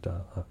 and I'm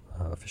not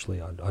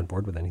officially on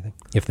board with anything.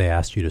 If they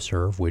asked you to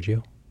serve, would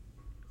you?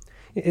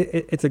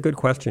 It's a good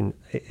question.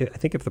 I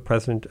think if the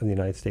President of the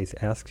United States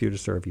asks you to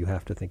serve, you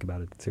have to think about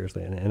it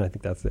seriously. And I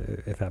think that's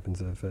if it happens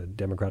of a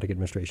Democratic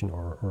administration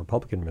or a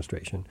Republican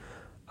administration.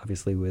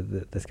 Obviously,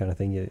 with this kind of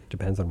thing, it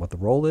depends on what the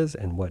role is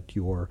and what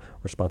your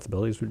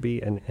responsibilities would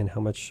be and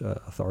how much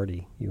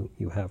authority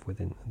you have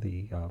within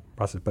the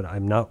process. But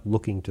I'm not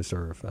looking to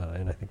serve,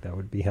 and I think that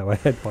would be how I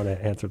want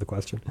to answer the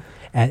question.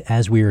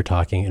 As we are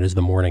talking, it is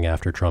the morning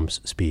after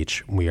Trump's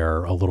speech. We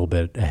are a little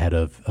bit ahead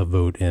of a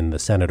vote in the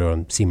Senate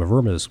on Seema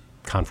Verma's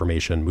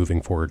confirmation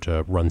moving forward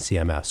to run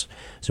CMS.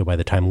 So by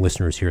the time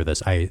listeners hear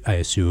this, I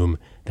assume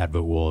that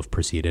vote will have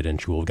proceeded and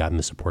she will have gotten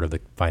the support of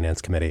the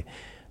Finance Committee.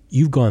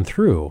 You've gone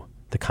through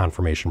the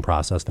confirmation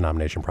process, the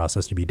nomination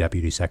process to be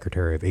Deputy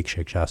Secretary of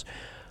HHS.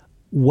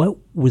 What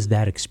was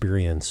that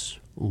experience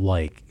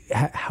like?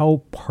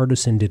 How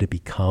partisan did it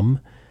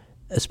become?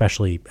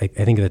 Especially, I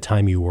think at the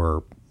time you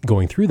were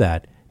going through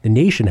that, the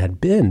nation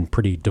had been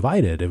pretty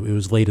divided. It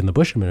was late in the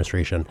Bush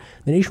administration.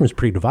 The nation was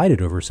pretty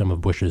divided over some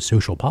of Bush's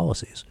social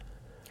policies.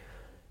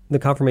 The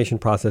confirmation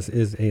process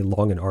is a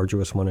long and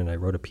arduous one, and I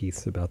wrote a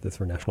piece about this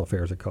for National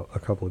Affairs a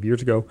couple of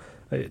years ago.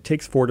 It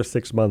takes 4 to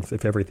 6 months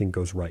if everything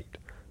goes right.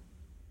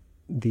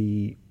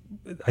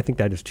 I think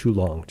that is too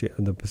long.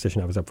 The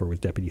position I was up for was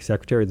Deputy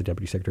Secretary. The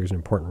Deputy Secretary is an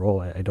important role.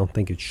 I don't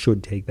think it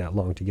should take that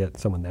long to get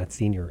someone that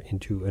senior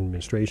into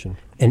administration.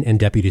 And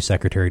Deputy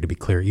Secretary, to be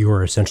clear, you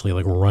are essentially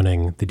like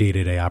running the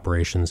day-to-day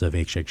operations of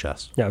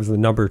HHS. Yeah, I was the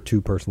number 2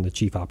 person, the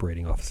Chief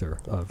Operating Officer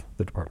of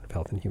the Department of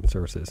Health and Human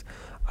Services.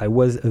 I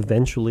was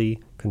eventually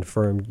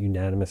confirmed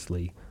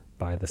unanimously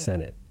by the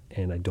Senate.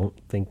 And I don't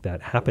think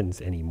that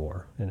happens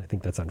anymore. And I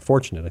think that's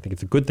unfortunate. I think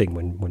it's a good thing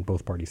when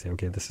both parties say,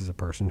 okay, this is a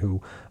person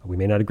who we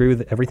may not agree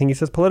with everything he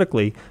says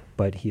politically,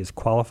 but he is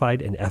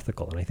qualified and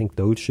ethical. And I think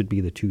those should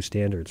be the 2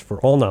 standards for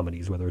all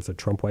nominees, whether it's a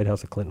Trump White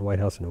House, a Clinton White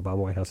House, an Obama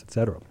White House, et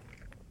cetera.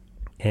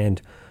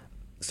 And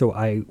so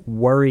I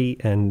worry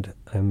and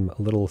I'm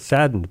a little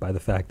saddened by the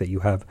fact that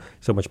you have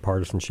so much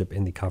partisanship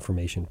in the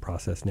confirmation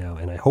process now.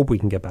 And I hope we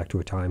can get back to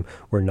a time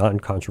where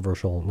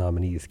non-controversial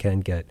nominees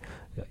can get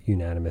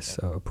unanimous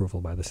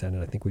approval by the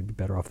Senate. I think we'd be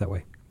better off that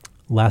way.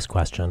 Last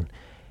question.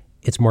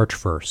 It's March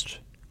 1st.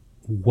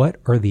 What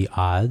are the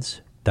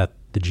odds that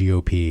the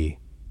GOP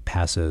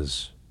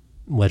passes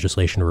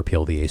legislation to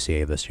repeal the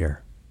ACA this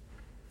year?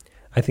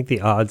 I think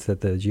the odds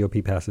that the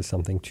GOP passes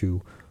something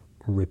to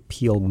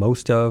repeal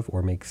most of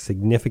or make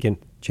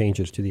significant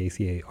changes to the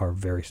ACA are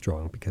very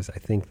strong, because I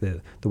think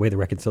the way the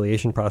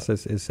reconciliation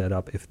process is set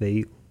up, if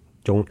they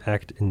don't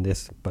act in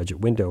this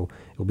budget window,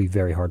 it will be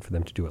very hard for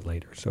them to do it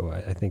later. So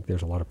I think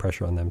there's a lot of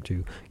pressure on them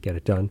to get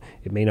it done.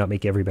 It may not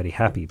make everybody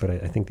happy, but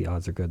I think the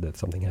odds are good that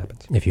something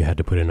happens. If you had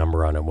to put a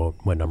number on it,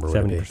 what number would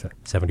 70%. it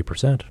be?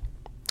 70%.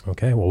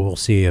 Okay, well, we'll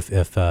see if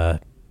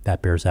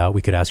that bears out.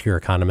 We could ask your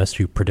economist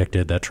who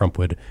predicted that Trump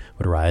would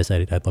rise.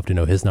 I'd love to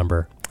know his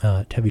number.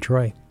 Tevi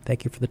Troy,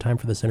 thank you for the time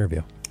for this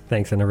interview.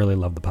 Thanks, and I really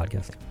love the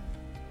podcast.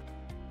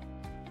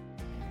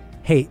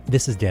 Hey,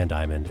 this is Dan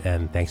Diamond,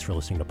 and thanks for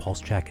listening to Pulse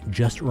Check.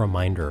 Just a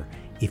reminder,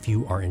 if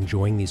you are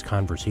enjoying these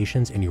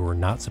conversations and you are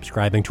not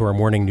subscribing to our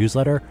morning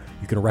newsletter,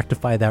 you can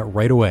rectify that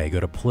right away. Go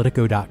to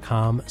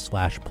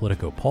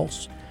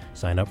politico.com/politicopulse.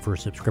 Sign up for a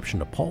subscription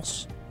to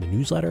Pulse, the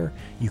newsletter.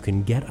 You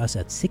can get us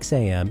at 6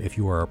 a.m. if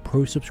you are a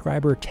pro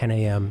subscriber, 10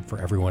 a.m. for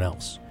everyone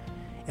else.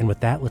 And with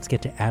that, let's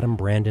get to Adam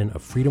Brandon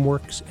of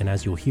FreedomWorks. And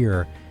as you'll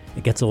hear,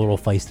 it gets a little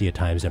feisty at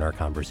times in our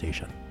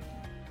conversation.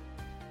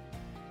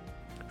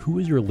 Who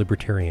was your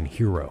libertarian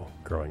hero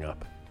growing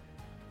up?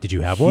 Did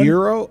you have one?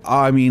 Hero?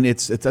 I mean,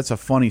 that's a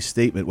funny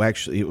statement. Well,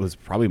 actually, it was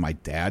probably my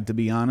dad, to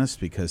be honest,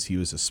 because he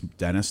was a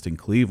dentist in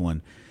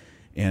Cleveland.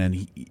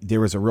 And there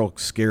was a real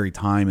scary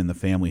time in the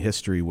family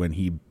history when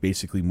he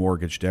basically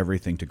mortgaged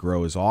everything to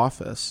grow his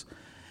office.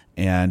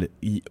 And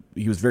he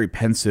was very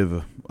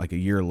pensive like a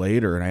year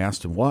later, and I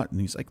asked him what, and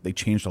he's like, they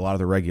changed a lot of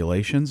the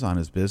regulations on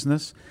his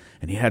business,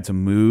 and he had to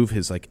move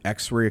his like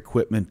x-ray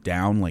equipment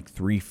down like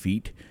 3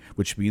 feet,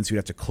 which means he'd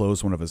have to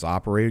close one of his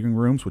operating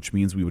rooms, which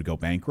means we would go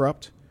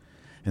bankrupt.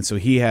 And so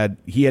he had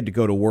to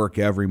go to work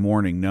every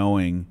morning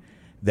knowing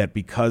that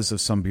because of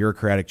some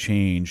bureaucratic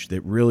change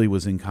that really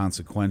was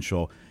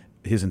inconsequential,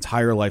 his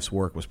entire life's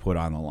work was put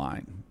on the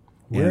line.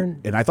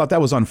 And I thought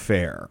that was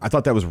unfair. I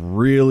thought that was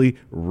really,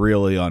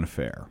 really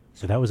unfair.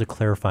 So that was a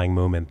clarifying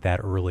moment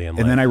that early in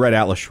life. And then I read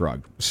Atlas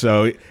Shrugged.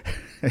 So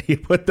you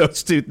put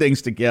those two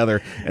things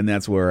together, and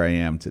that's where I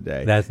am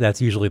today.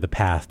 That's usually the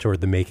path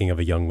toward the making of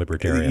a young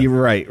libertarian. You're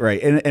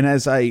right. And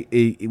as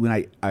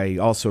when I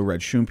also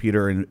read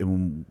Schumpeter,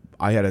 and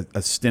I had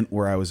a stint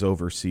where I was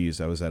overseas.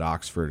 I was at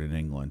Oxford in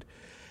England.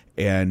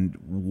 And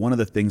one of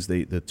the things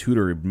the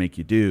tutor would make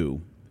you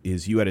do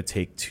is you had to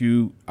take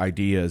two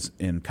ideas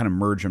and kind of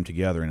merge them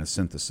together in a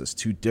synthesis,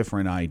 two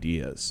different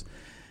ideas.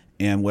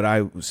 And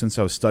since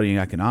I was studying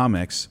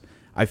economics,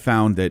 I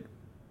found that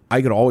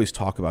I could always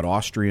talk about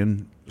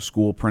Austrian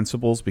school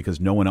principles because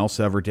no one else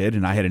ever did,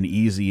 and I had an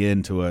easy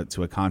in to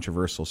a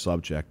controversial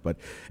subject. But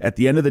at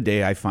the end of the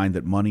day, I find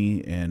that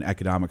money and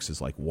economics is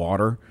like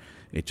water.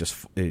 It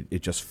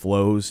just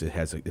flows.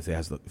 There's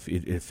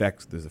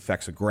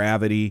effects of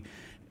gravity.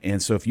 And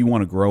so if you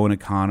want to grow an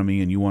economy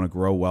and you want to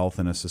grow wealth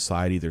in a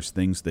society, there's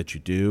things that you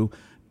do.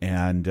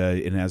 And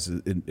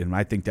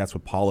I think that's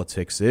what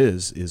politics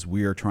is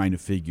we are trying to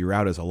figure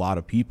out as a lot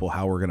of people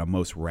how we're going to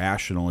most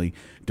rationally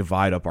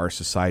divide up our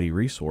society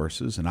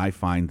resources. And I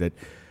find that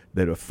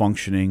a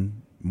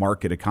functioning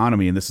market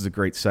economy, and this is a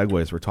great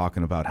segue as we're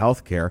talking about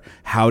healthcare,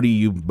 how do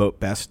you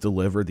best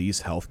deliver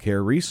these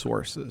healthcare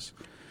resources?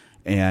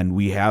 And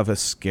we have a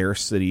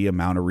scarcity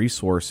amount of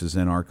resources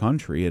in our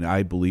country, and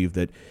I believe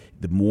that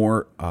the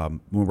more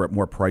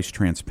price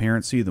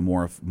transparency, the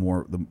more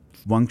the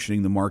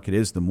functioning the market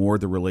is, the more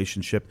the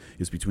relationship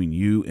is between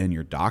you and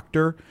your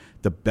doctor,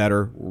 the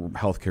better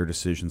healthcare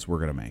decisions we're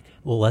going to make.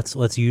 Well,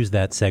 let's use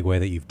that segue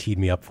that you've teed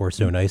me up for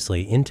so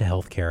nicely into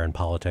healthcare and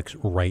politics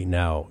right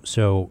now.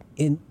 So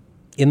in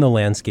the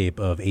landscape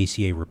of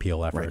ACA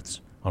repeal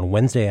efforts, right, on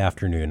Wednesday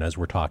afternoon, as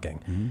we're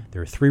talking,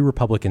 there are 3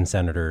 Republican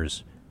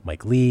senators,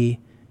 Mike Lee,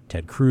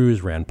 Ted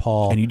Cruz, Rand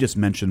Paul. And you just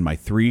mentioned my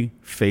 3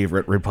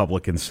 favorite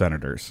Republican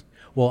senators.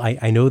 Well,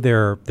 I know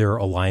they're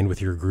aligned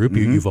with your group.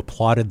 Mm-hmm. You've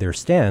applauded their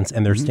stance,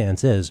 and their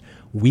stance is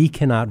we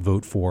cannot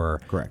vote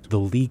for the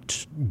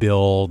leaked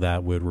bill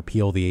that would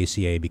repeal the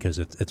ACA because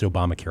it's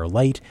Obamacare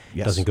light.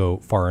 Yes. Doesn't go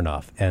far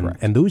enough.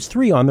 And those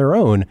 3 on their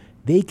own,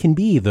 they can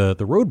be the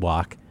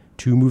roadblock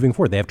to moving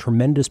forward. They have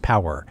tremendous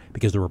power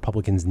because the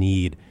Republicans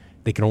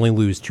they can only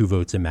lose 2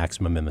 votes at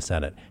maximum in the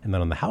Senate. And then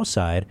on the House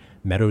side,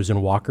 Meadows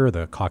and Walker,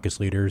 the caucus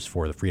leaders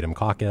for the Freedom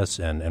Caucus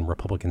and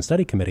Republican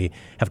Study Committee,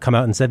 have come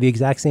out and said the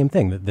exact same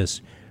thing, that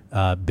this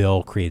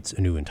bill creates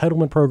a new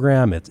entitlement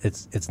program.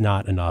 It's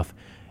not enough.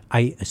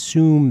 I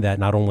assume that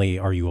not only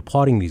are you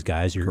applauding these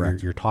guys,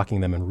 you're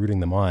talking them and rooting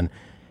them on.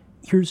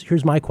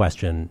 Here's my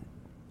question.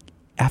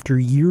 After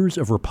years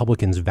of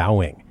Republicans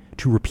vowing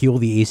to repeal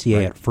the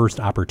ACA at first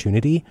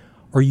opportunity,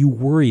 are you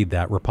worried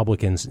that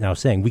Republicans now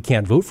saying we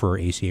can't vote for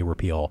ACA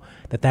repeal,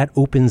 that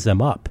opens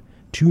them up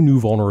to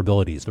new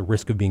vulnerabilities, the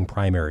risk of being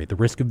primary, the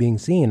risk of being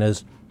seen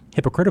as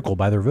hypocritical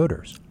by their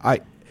voters? I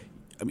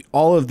mean,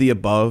 all of the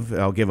above,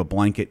 I'll give a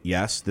blanket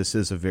yes. This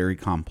is a very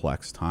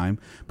complex time,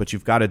 but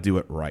you've got to do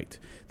it right.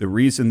 The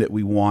reason that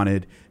we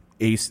wanted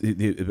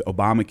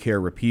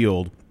Obamacare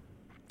repealed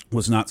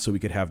was not so we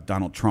could have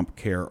Donald Trump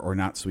care or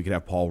not so we could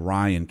have Paul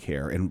Ryan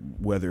care. And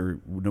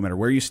no matter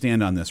where you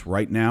stand on this,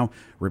 right now,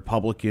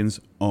 Republicans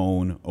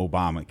own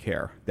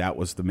Obamacare. That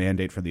was the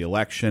mandate for the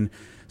election.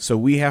 So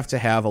we have to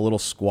have a little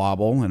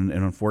squabble, and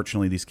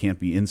unfortunately, these can't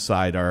be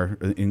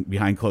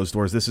behind closed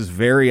doors. This is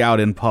very out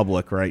in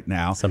public right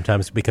now.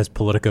 Sometimes because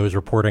Politico is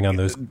reporting on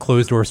those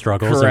closed door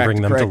struggles and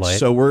bring them to light.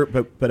 So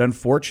but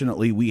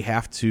unfortunately, we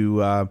have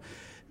to.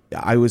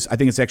 I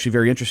think it's actually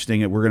very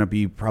interesting that we're going to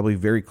be probably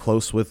very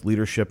close with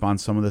leadership on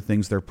some of the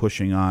things they're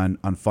pushing on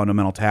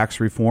fundamental tax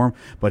reform.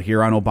 But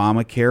here on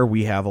Obamacare,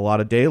 we have a lot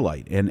of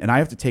daylight. And I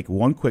have to take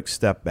one quick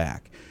step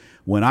back.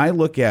 When I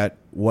look at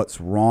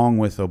what's wrong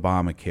with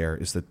Obamacare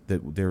is that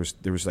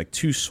there's like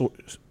two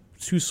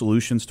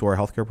solutions to our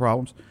healthcare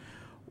problems.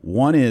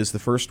 The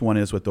first one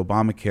is with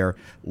Obamacare,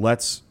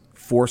 let's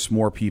force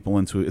more people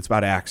into it. It's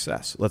about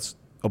access.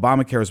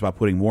 Obamacare is about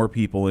putting more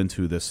people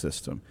into this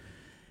system.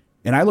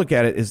 And I look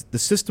at it as the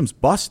system's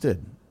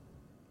busted.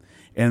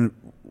 And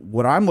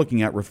what I'm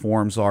looking at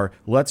reforms are,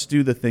 let's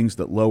do the things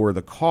that lower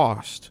the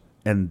cost,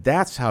 and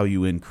that's how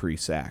you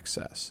increase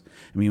access.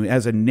 I mean,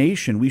 as a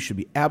nation, we should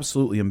be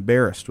absolutely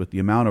embarrassed with the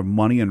amount of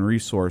money and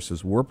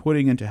resources we're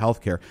putting into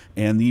healthcare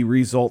and the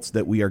results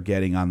that we are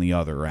getting on the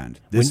other end.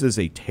 This is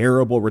a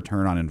terrible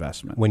return on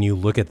investment. When you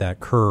look at that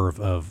curve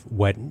of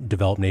what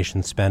developed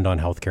nations spend on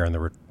healthcare and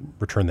the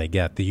return they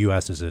get, the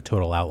U.S. is a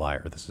total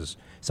outlier. This is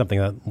something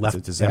that left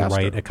and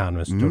right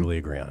economists totally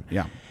agree on.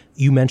 Yeah.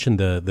 You mentioned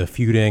the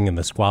feuding and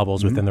the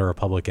squabbles within the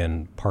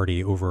Republican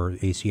Party over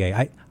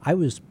ACA. I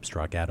was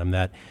struck, Adam,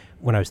 that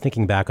when I was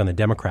thinking back on the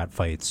Democrat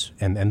fights,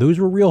 and those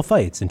were real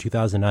fights in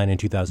 2009 and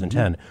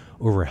 2010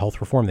 over health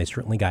reform, they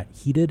certainly got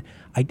heated.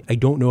 I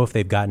don't know if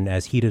they've gotten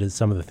as heated as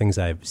some of the things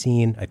I've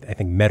seen. I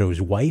think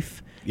Meadows'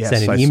 wife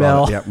sent an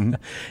email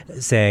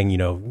saying,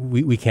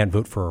 we can't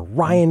vote for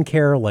Ryan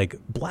Care, like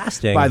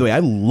blasting. By the way, I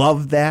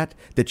love that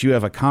you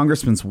have a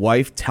congressman's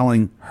wife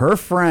telling her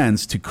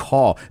friends to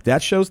call.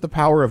 That shows the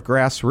power of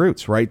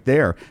grassroots right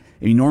there.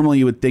 I mean, normally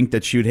you would think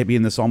that she would be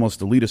in this almost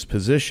elitist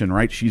position,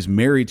 right? She's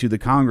married to the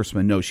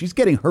congressman. No, she's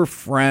getting her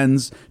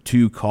friends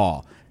to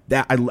call.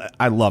 That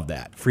I love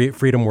that.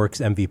 Freedom Works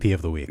MVP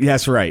of the week.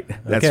 That's right.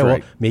 That's okay,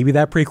 right. Well, maybe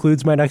that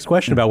precludes my next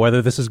question about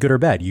whether this is good or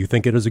bad. You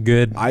think it is a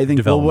good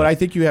development? Well, what I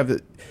think you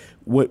have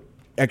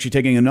actually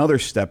taking another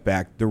step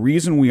back, the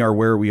reason we are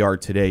where we are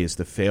today is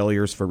the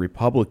failures for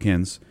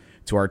Republicans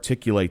to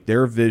articulate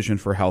their vision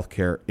for health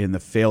care in the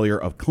failure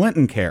of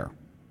Clinton Care.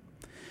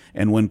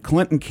 And when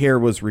Clinton Care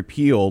was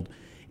repealed,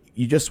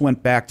 you just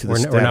went back to the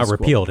status quo. We're not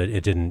repealed.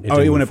 It didn't.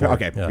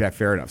 Okay. Yeah,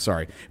 fair enough.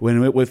 Sorry.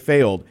 When it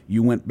failed,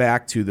 you went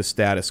back to the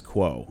status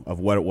quo of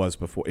what it was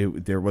before.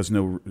 There was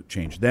no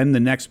change. Then the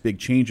next big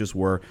changes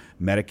were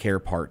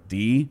Medicare Part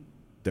D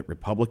that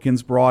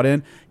Republicans brought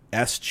in,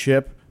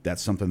 S-chip.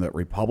 That's something that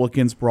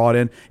Republicans brought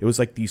in. It was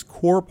like these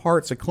core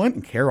parts of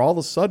Clinton Care all of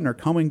a sudden are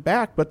coming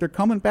back, but they're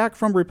coming back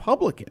from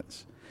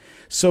Republicans.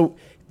 So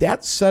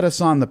that set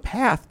us on the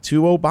path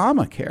to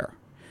Obamacare.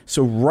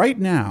 So right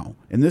now,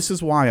 and this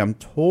is why I'm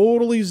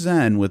totally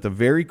zen with a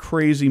very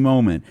crazy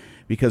moment,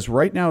 because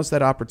right now is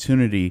that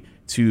opportunity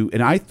to,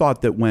 and I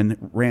thought that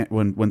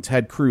when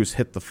Ted Cruz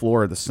hit the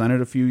floor of the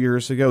Senate a few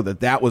years ago,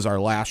 that was our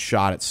last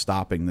shot at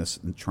stopping this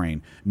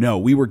train. No,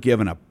 we were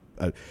given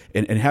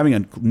and having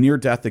a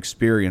near-death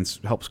experience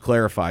helps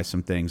clarify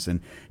some things.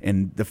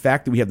 And the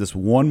fact that we have this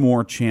one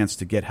more chance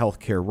to get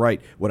health care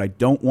right, what I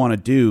don't want to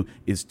do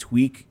is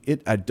tweak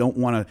it. I don't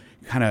want to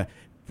kind of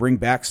bring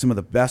back some of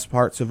the best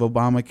parts of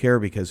Obamacare,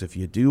 because if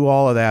you do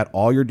all of that,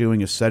 all you're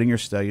doing is setting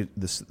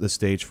the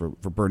stage for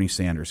Bernie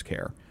Sanders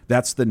care.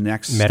 That's the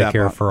next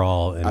Medicare for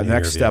all.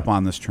 Next step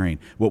on this train.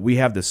 What we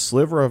have, this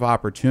sliver of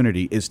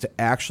opportunity, is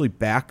to actually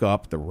back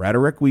up the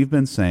rhetoric we've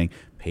been saying,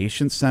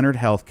 patient-centered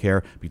health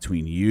care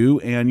between you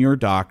and your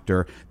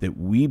doctor, that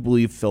we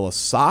believe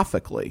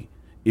philosophically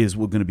is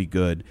going to be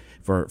good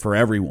for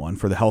everyone,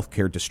 for the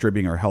healthcare,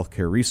 distributing our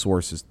healthcare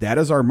resources. That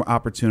is our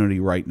opportunity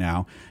right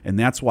now, and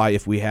that's why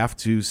if we have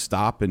to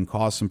stop and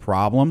cause some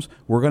problems,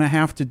 we're going to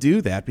have to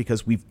do that,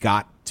 because we've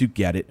got to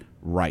get it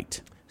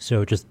right.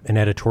 So just an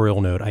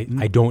editorial note,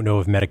 I don't know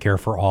if Medicare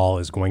for all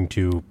is going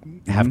to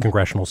have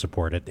congressional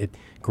support.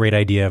 Great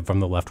idea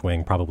from the left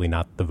wing, probably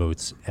not the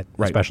votes,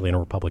 especially in a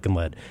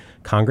Republican-led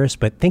Congress.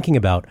 But thinking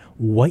about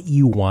what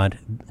you want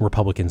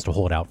Republicans to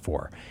hold out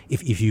for,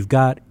 if you've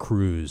got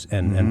Cruz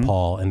and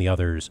Paul and the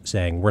others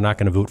saying, we're not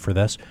going to vote for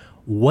this,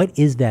 what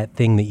is that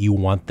thing that you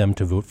want them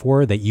to vote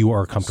for that you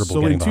are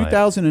comfortable getting behind?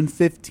 So in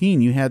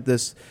 2015, you had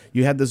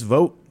this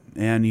vote.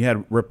 And you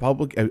had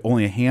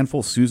only a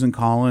handful, Susan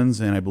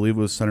Collins, and I believe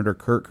it was Senator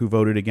Kirk, who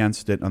voted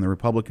against it on the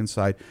Republican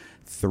side.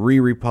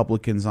 3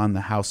 Republicans on the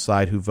House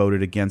side who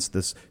voted against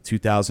this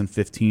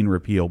 2015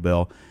 repeal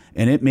bill.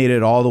 And it made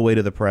it all the way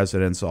to the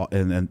president's,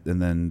 and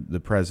then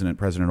the President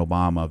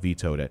Obama,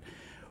 vetoed it.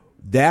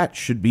 That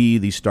should be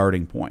the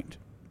starting point.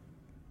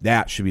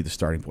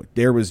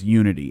 There was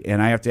unity.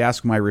 And I have to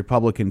ask my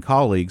Republican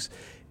colleagues,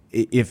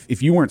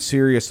 if you weren't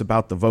serious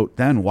about the vote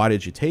then, why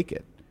did you take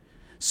it?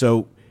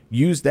 So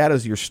use that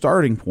as your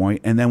starting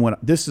point. And then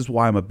this is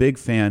why I'm a big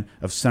fan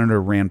of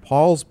Senator Rand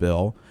Paul's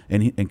bill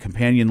and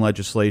companion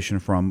legislation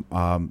from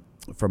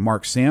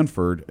Mark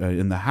Sanford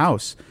in the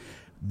House.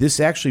 This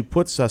actually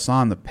puts us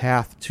on the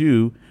path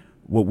to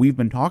what we've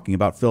been talking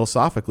about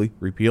philosophically,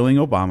 repealing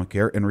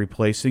Obamacare and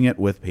replacing it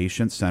with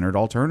patient-centered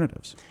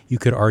alternatives. You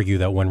could argue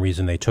that one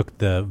reason they took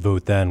the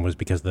vote then was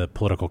because the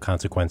political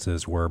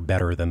consequences were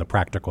better than the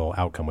practical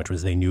outcome, which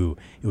was they knew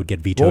it would get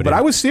vetoed. Well, but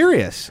I was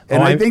serious,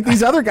 and I think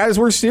these other guys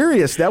were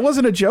serious. That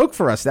wasn't a joke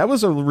for us. That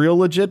was a real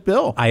legit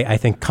bill. I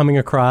think coming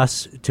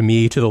across to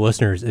me, to the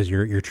listeners, is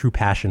your true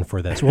passion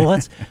for this. Well,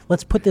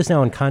 let's put this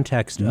now in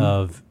context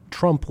of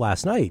Trump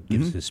last night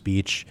gives his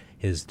speech,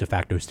 his de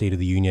facto State of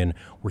the Union,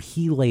 where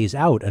he lays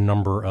out a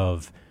number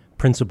of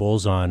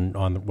principles on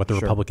what the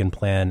Republican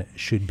plan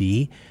should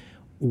be.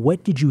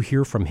 What did you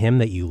hear from him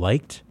that you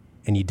liked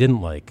and you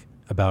didn't like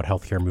about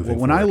healthcare moving forward?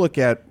 When I look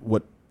at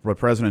what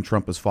President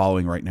Trump is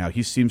following right now,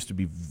 he seems to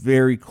be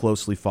very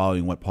closely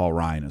following what Paul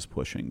Ryan is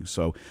pushing.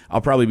 So I'll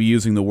probably be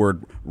using the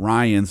word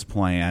Ryan's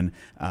plan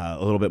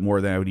a little bit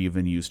more than I would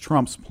even use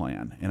Trump's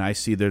plan. And I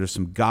see there's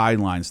some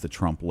guidelines that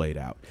Trump laid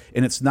out.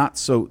 And it's not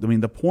so, I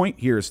mean, the point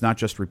here is not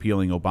just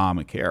repealing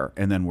Obamacare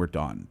and then we're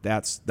done.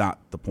 That's not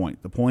the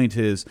point. The point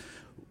is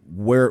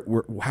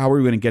how are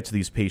we going to get to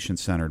these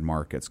patient-centered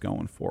markets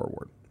going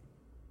forward?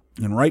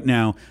 And right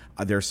now,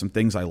 there's some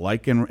things I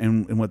like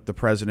in what the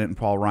president and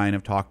Paul Ryan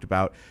have talked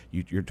about.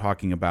 You're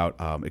talking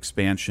about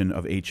expansion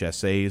of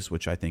HSAs,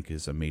 which I think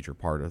is a major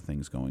part of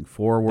things going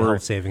forward.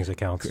 Health savings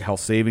accounts. Health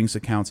savings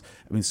accounts.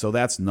 I mean, so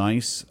that's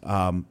nice.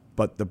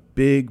 But the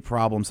big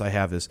problems I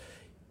have is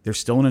there's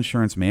still an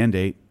insurance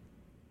mandate,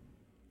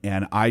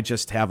 and I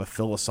just have a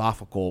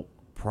philosophical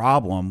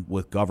problem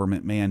with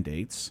government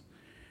mandates.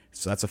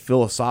 So that's a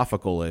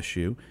philosophical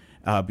issue.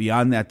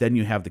 Beyond that, then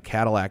you have the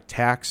Cadillac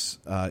tax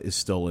is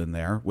still in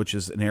there, which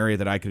is an area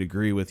that I could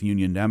agree with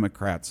Union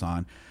Democrats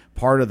on.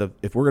 Part of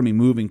if we're going to be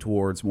moving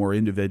towards more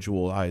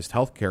individualized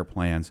health care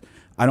plans,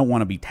 I don't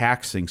want to be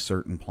taxing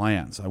certain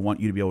plans. I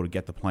want you to be able to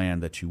get the plan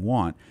that you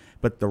want.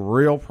 But the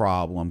real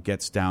problem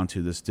gets down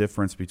to this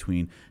difference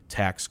between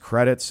tax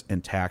credits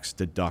and tax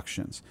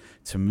deductions.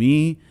 To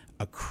me,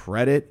 a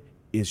credit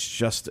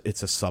is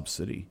it's a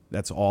subsidy.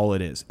 That's all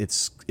it is.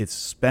 It's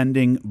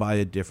spending by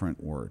a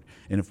different word.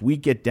 And if we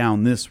get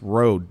down this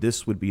road,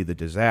 this would be the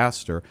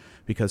disaster,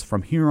 because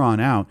from here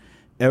on out,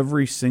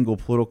 every single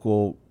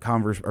political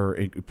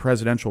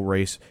presidential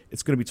race,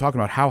 it's going to be talking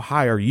about how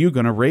high are you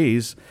going to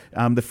raise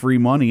the free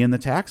money in the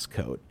tax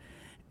code.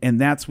 And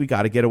we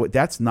got to get away.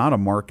 That's not a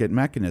market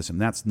mechanism.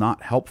 That's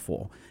not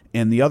helpful.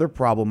 And the other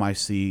problem I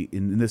see,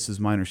 and this is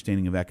my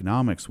understanding of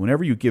economics,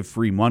 whenever you give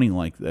free money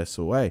like this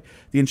away,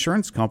 the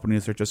insurance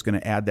companies are just going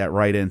to add that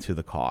right into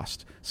the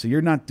cost. So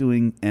you're not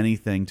doing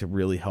anything to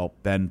really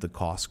help bend the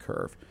cost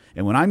curve.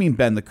 And when I mean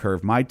bend the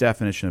curve, my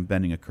definition of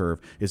bending a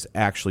curve is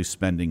actually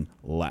spending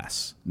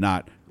less,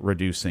 not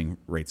reducing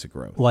rates of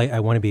growth. Well, I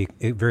want to be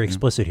very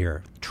explicit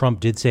here. Trump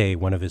did say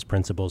one of his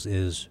principles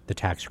is the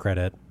tax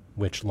credit,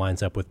 which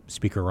lines up with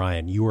Speaker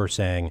Ryan. You were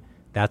saying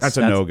that's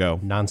a no-go.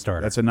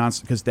 Non-starter. That's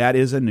a because that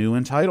is a new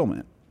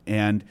entitlement.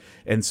 And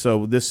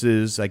so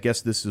I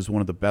guess this is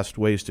one of the best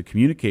ways to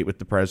communicate with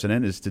the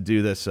president is to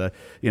do this, to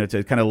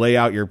kind of lay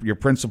out your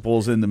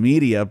principles in the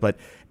media. But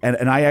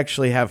and I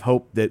actually have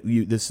hope that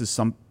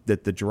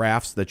that the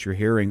drafts that you're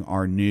hearing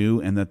are new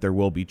and that there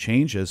will be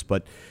changes.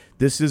 But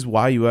this is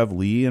why you have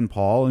Lee and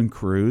Paul and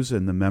Cruz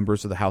and the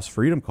members of the House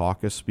Freedom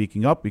Caucus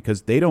speaking up,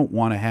 because they don't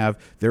want to have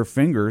their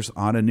fingers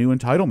on a new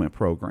entitlement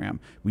program.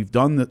 We've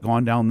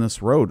gone down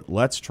this road.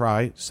 Let's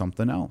try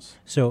something else.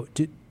 So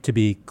to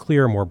be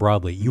clear more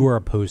broadly, you are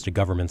opposed to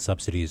government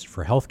subsidies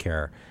for health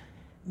care.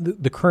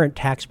 The current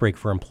tax break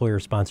for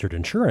employer-sponsored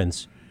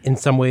insurance, in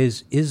some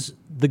ways, is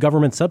the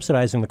government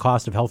subsidizing the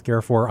cost of health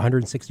care for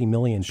 160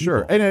 million people.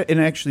 Sure.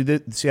 And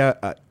actually,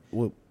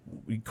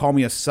 you call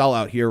me a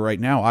sellout here right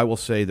now. I will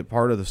say that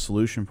part of the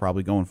solution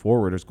probably going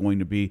forward is going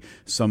to be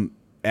some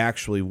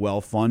actually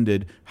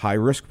well-funded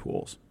high-risk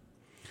pools.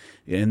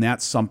 And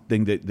that's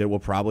something that will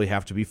probably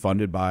have to be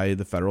funded by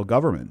the federal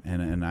government.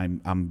 And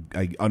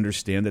I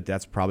understand that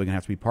that's probably going to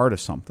have to be part of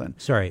something.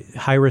 Sorry,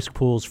 high-risk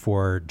pools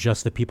for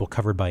just the people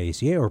covered by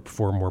ACA or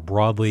for more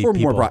broadly for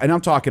people? More broad. And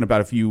I'm talking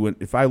about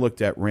if I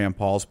looked at Rand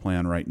Paul's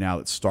plan right now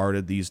that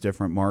started these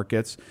different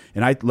markets,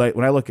 and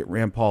when I look at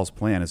Rand Paul's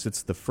plan,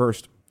 it's the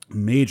first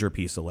major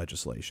piece of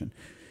legislation.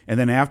 And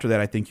then after that,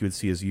 I think you would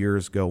see as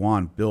years go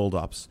on,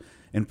 build-ups.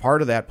 And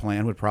part of that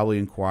plan would probably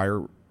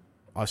inquire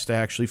us to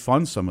actually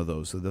fund some of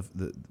those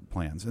the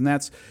plans. And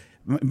that's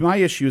my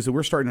issue is that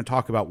we're starting to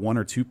talk about 1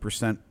 or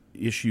 2%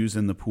 issues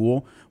in the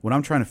pool. What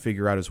I'm trying to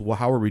figure out is, well,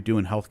 how are we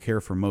doing health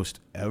care for most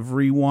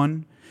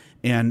everyone?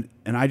 And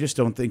I just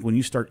don't think when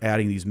you start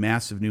adding these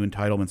massive new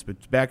entitlements,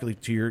 but back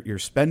to your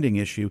spending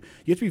issue,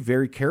 you have to be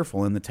very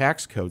careful in the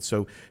tax code.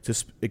 So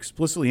to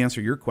explicitly answer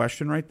your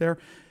question right there,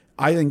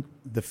 I think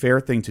the fair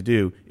thing to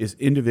do is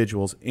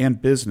individuals and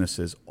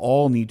businesses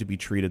all need to be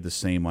treated the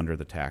same under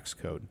the tax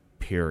code,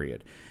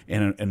 period.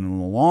 And in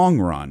the long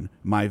run,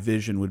 my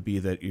vision would be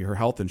that your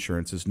health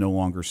insurance is no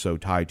longer so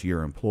tied to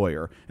your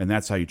employer, and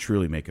that's how you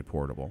truly make it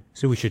portable.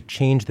 So we should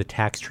change the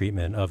tax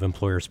treatment of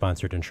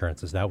employer-sponsored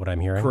insurance. Is that what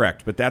I'm hearing?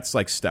 Correct, but that's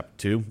like step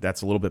 2.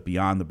 That's a little bit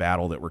beyond the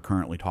battle that we're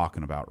currently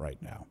talking about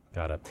right now.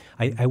 Got it.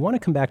 I want to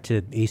come back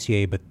to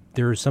ACA, but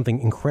there's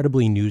something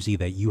incredibly newsy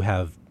that you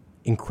have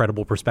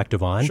incredible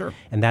perspective on, Sure.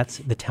 and that's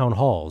the town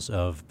halls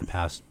of the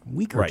past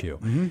week or Right. two.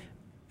 Mm-hmm.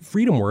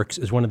 FreedomWorks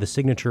is one of the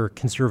signature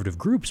conservative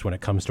groups when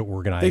it comes to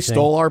organizing. They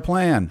stole our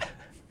plan.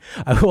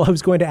 Well, I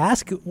was going to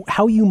ask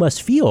how you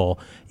must feel.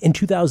 In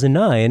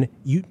 2009,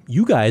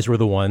 you guys were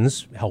the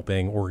ones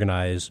helping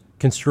organize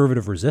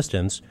conservative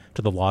resistance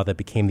to the law that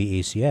became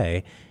the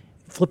ACA.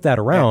 Flip that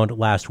around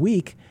last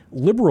week.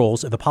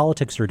 Liberals, the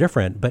politics are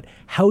different, but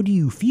how do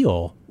you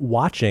feel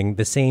watching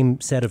the same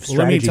set of strategies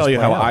Let me tell you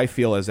play how out? I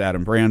feel as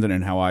Adam Brandon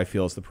and how I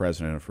feel as the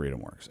president of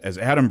FreedomWorks. As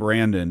Adam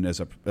Brandon, as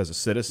a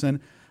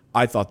citizen,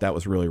 I thought that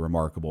was really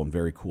remarkable and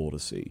very cool to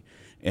see.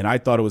 And I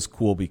thought it was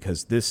cool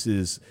because this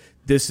is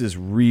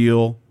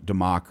real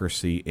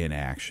democracy in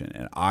action.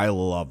 And I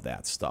love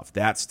that stuff.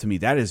 That's, to me,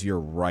 that is your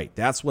right.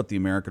 That's what the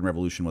American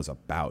Revolution was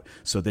about,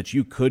 so that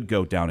you could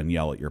go down and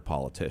yell at your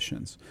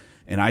politicians.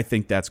 And I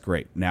think that's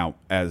great. Now,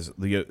 as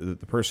the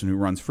person who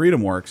runs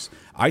FreedomWorks,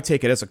 I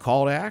take it as a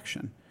call to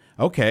action.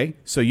 Okay,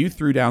 so you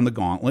threw down the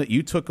gauntlet.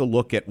 You took a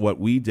look at what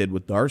we did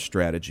with our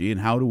strategy,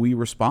 and how do we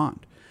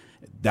respond?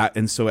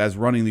 And so as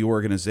running the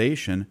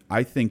organization,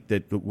 I think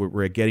that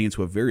we're getting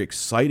into a very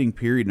exciting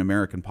period in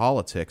American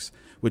politics,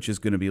 which is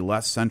going to be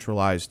less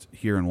centralized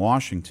here in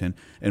Washington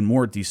and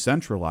more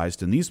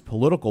decentralized. And these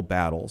political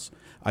battles,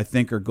 I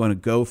think, are going to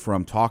go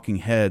from talking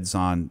heads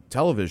on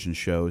television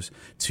shows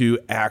to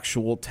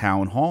actual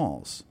town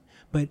halls.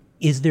 But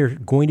is there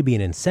going to be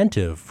an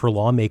incentive for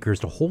lawmakers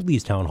to hold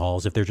these town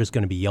halls if they're just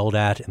going to be yelled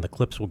at and the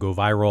clips will go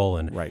viral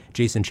and Right.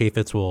 Jason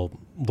Chaffetz will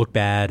look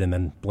bad and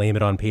then blame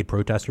it on paid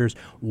protesters?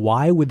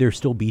 Why would there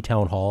still be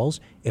town halls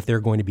if they're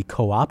going to be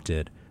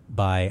co-opted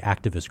by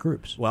activist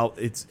groups? Well,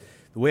 it's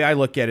the way I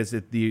look at it is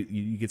that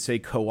you could say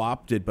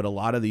co-opted, but a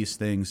lot of these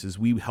things is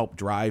we help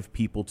drive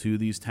people to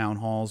these town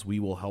halls. We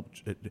will help,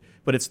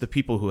 but it's the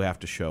people who have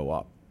to show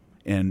up.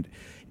 And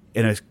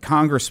a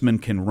congressman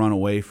can run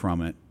away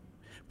from it,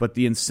 but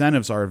the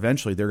incentives are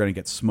eventually they're going to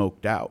get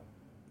smoked out.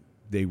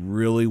 They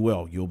really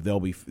will.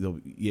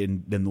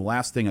 And then the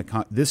last thing,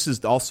 this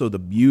is also the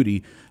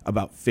beauty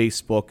about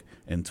Facebook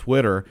and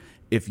Twitter.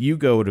 If you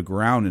go to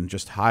ground and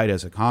just hide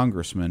as a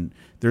congressman,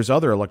 there's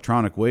other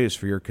electronic ways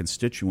for your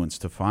constituents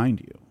to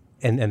find you.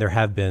 And there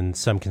have been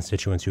some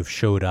constituents who've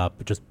showed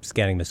up, just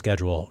scanning the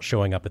schedule,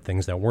 showing up at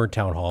things that weren't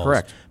town halls,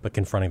 Correct. but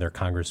confronting their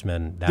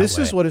congressmen that way. This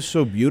is what is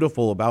so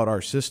beautiful about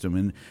our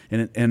system.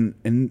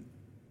 And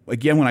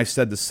again, when I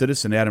said the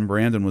citizen Adam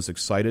Brandon was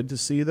excited to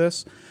see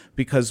this,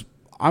 because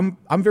I'm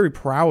very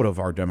proud of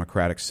our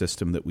democratic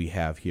system that we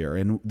have here,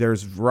 and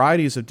there's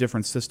varieties of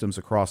different systems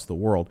across the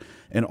world,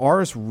 and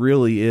ours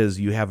really is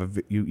you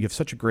have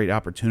such a great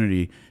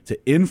opportunity to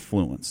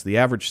influence. The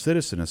average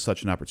citizen has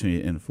such an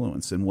opportunity to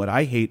influence, and what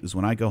I hate is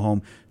when I go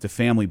home to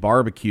family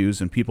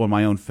barbecues and people in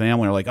my own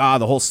family are like,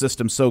 the whole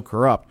system's so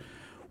corrupt.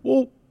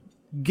 Well,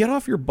 get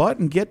off your butt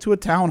and get to a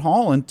town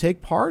hall and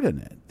take part in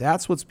it.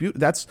 That's what's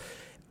beautiful.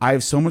 I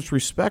have so much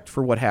respect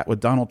for what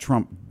Donald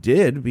Trump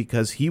did,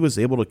 because he was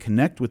able to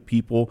connect with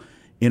people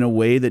in a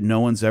way that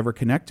no one's ever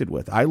connected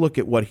with. I look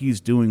at what he's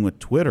doing with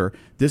Twitter.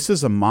 This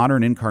is a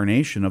modern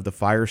incarnation of the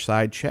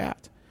fireside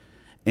chat.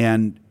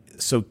 And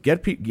so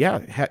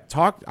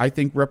talk. I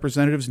think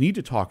representatives need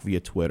to talk via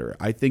Twitter.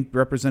 I think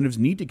representatives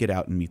need to get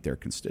out and meet their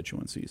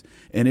constituencies.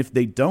 And if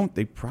they don't,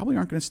 they probably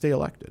aren't going to stay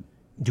elected.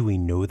 Do we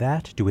know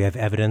that? Do we have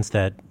evidence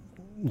that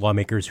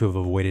lawmakers who have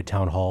avoided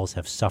town halls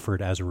have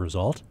suffered as a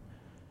result?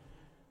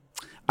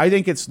 I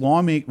think it's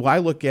lawmaking. Well, I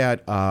look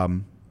at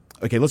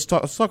let's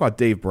talk about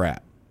Dave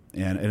Bratt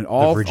and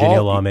all the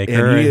Virginia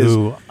lawmaker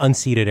who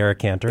unseated Eric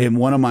Cantor, and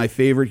one of my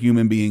favorite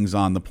human beings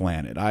on the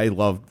planet. I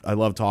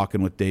love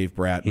talking with Dave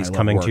Bratt. He's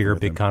coming to your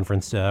big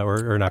conference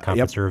or not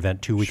conference or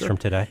event 2 weeks from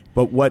today.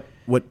 But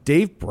what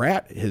Dave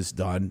Bratt has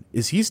done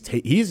is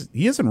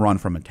he hasn't run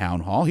from a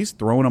town hall. He's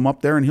throwing them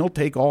up there, and he'll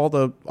take all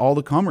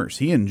the comers.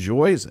 He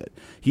enjoys it.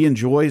 He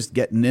enjoys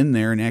getting in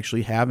there and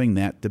actually having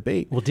that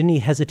debate. Well, didn't he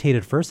hesitate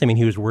at first? I mean,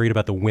 he was worried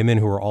about the women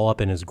who were all up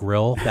in his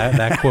grill.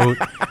 That quote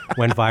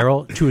went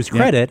viral. To his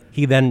credit,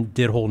 he then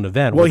did hold an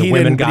event where the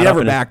women got up. He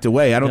never backed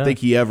away. I don't think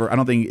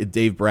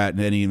Dave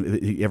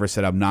Bratt he ever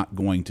said, "I'm not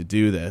going to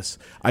do this."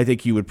 I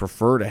think he would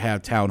prefer to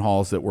have town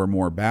halls that were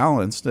more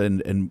balanced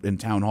and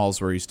town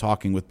halls where he's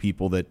talking with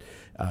people that,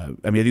 I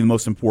think the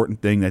most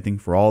important thing, I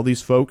think, for all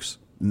these folks,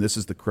 and this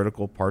is the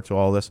critical part to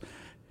all this,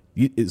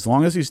 as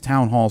long as these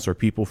town halls are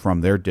people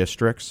from their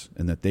districts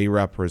and that they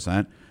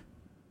represent,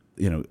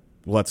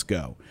 let's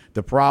go.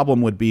 The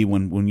problem would be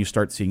when you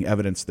start seeing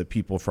evidence that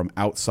people from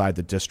outside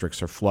the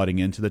districts are flooding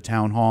into the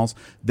town halls,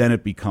 then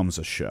it becomes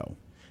a show.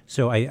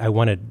 So I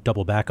want to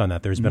double back on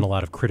that. There's been a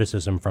lot of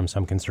criticism from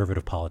some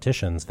conservative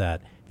politicians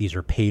that these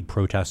are paid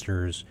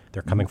protesters.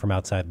 They're coming from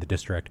outside the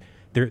district.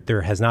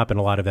 there has not been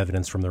a lot of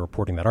evidence from the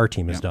reporting that our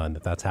team has done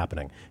that that's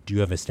happening. Do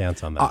you have a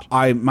stance on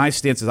that? My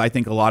stance is I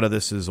think a lot of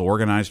this is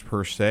organized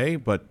per se,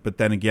 but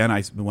then again,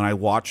 when I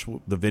watch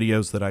the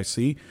videos that I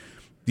see,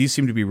 these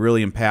seem to be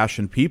really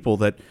impassioned people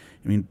that,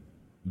 I mean,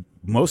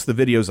 most of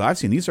the videos I've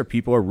seen, these are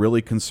people who are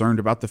really concerned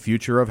about the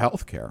future of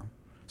healthcare.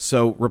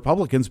 So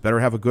Republicans better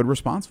have a good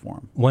response for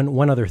them.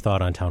 One other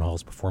thought on town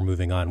halls before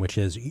moving on, which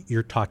is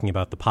you're talking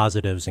about the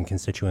positives and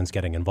constituents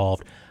getting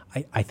involved.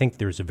 I think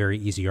there's a very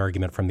easy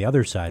argument from the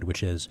other side,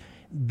 which is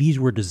these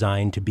were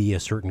designed to be a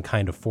certain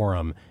kind of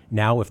forum.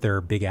 Now, if there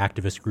are big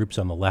activist groups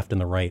on the left and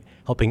the right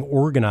helping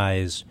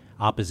organize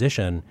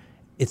opposition,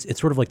 it's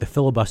sort of like the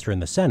filibuster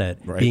in the Senate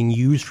being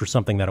used for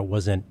something that it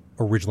wasn't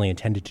originally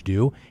intended to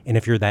do. And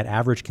if you're that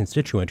average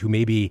constituent who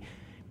maybe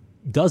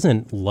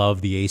doesn't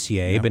love the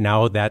ACA, but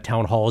now that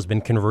town hall has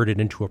been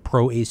converted into a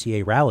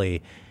pro-ACA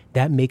rally,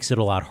 that makes it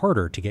a lot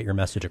harder to get your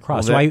message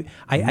across. Well,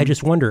 I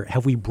just wonder,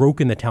 have we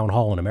broken the town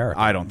hall in America?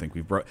 I don't think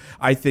we've broken.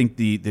 I think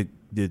the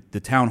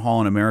town hall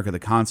in America, the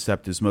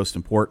concept is most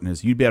important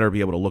is you better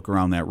be able to look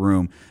around that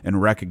room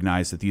and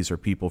recognize that these are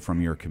people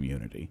from your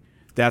community.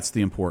 That's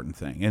the important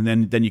thing. And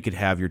then you could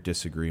have your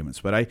disagreements.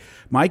 But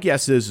my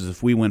guess is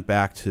if we went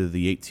back to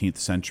the 18th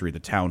century, the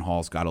town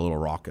halls got a little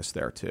raucous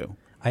there too.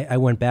 I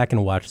went back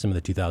and watched some of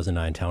the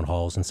 2009 town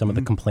halls, and some of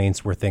the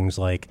complaints were things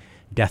like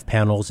death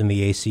panels in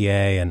the ACA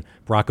and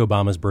Barack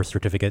Obama's birth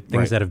certificate,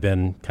 things that have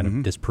been kind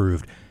of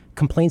disproved.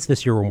 Complaints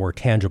this year were more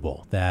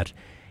tangible, that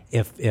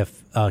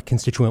if a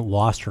constituent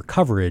lost her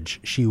coverage,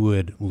 she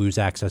would lose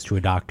access to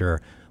a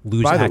doctor,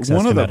 lose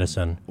access to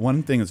medicine.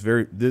 One thing is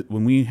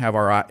when we have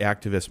our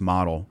activist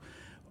model,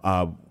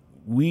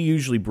 we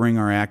usually bring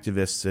our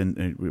activists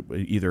in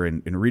either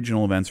in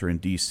regional events or in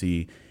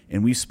D.C.,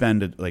 and we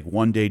spend like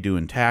one day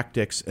doing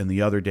tactics and the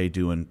other day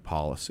doing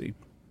policy.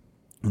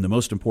 And the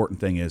most important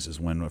thing is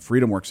when a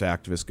FreedomWorks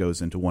activist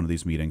goes into one of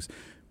these meetings,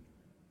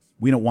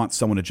 we don't want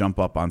someone to jump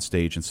up on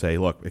stage and say,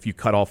 look, if you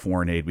cut all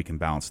foreign aid, we can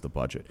balance the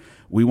budget.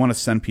 We want to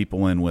send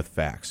people in with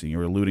facts. And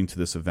you're alluding to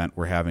this event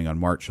we're having on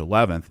March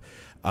 11th.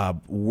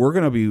 We're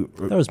going to be...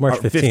 That was March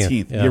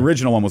 15th. Yeah. The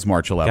original one was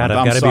March 11th.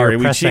 I'm sorry.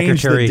 Be a press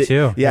secretary,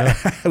 too. Yeah,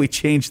 we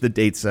changed the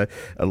dates a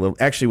little.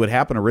 Actually, what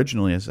happened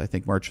originally is I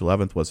think March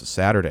 11th was a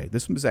Saturday.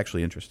 This one was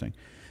actually interesting.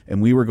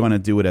 And we were going to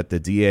do it at the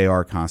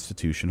DAR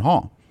Constitution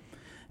Hall.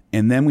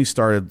 And then we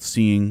started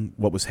seeing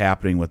what was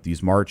happening with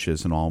these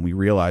marches and all, and we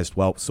realized,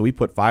 well, so we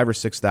put 5,000 or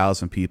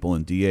 6,000 people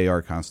in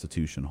DAR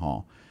Constitution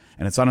Hall,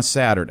 and it's on a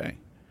Saturday.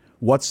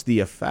 What's the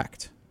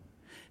effect?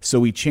 So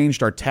we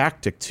changed our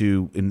tactic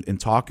to, in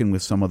talking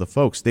with some of the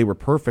folks, they were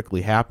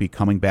perfectly happy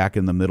coming back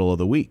in the middle of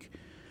the week.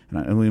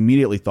 And we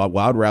immediately thought,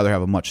 well, I'd rather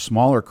have a much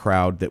smaller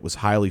crowd that was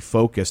highly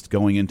focused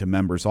going into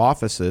members'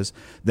 offices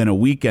than a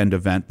weekend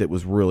event that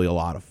was really a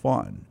lot of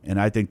fun. And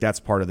I think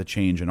that's part of the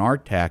change in our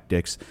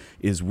tactics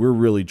is we're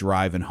really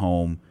driving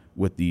home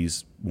with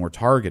these more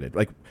targeted.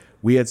 Like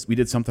we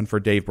did something for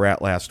Dave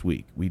Bratt last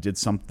week. We did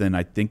something,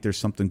 I think there's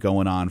something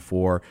going on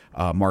for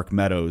Mark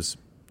Meadows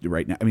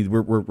right now. I mean,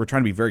 we're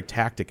trying to be very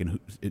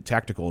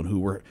tactical in who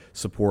we're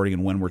supporting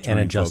and when we're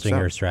turning and adjusting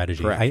your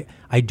strategy.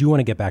 I do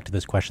want to get back to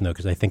this question, though,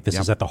 because I think this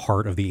is at the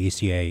heart of the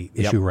ACA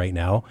issue right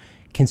now.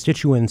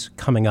 Constituents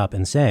coming up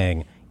and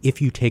saying,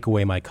 if you take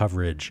away my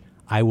coverage,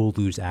 I will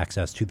lose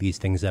access to these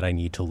things that I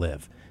need to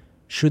live.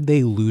 Should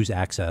they lose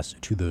access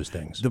to those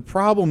things? The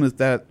problem is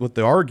that with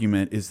the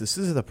argument is this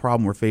is the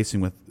problem we're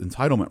facing with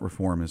entitlement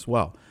reform as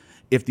well.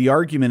 If the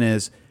argument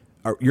is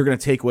you're going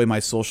to take away my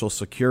Social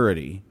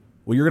Security,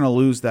 well, you're going to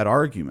lose that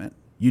argument.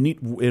 You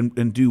need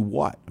and do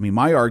what? I mean,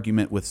 my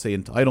argument with, say,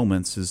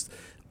 entitlements is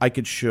I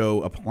could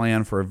show a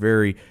plan for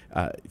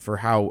for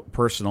how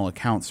personal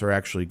accounts are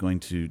actually going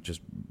to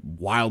just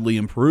wildly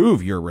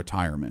improve your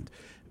retirement.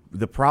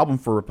 The problem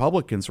for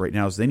Republicans right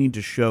now is they need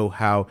to show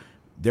how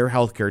their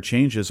healthcare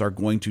changes are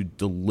going to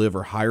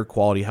deliver higher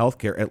quality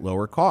healthcare at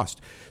lower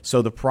cost.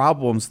 So the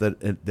problems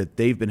that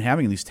they've been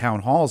having in these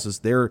town halls is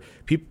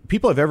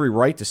people have every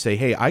right to say,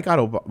 hey, I got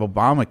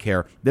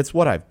Obamacare. That's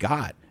what I've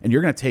got. And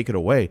you're going to take it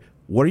away.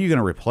 What are you going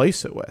to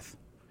replace it with?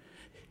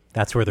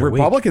 That's where they're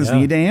Republicans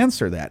need to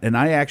answer that. And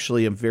I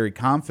actually am very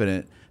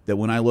confident that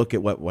when I look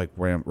at what like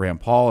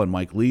Rand Paul and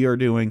Mike Lee are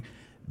doing,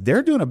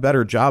 they're doing a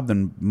better job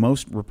than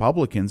most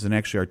Republicans in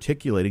actually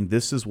articulating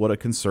this is what a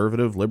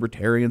conservative,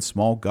 libertarian,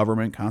 small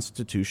government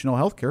constitutional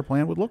health care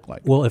plan would look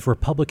like. Well, if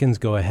Republicans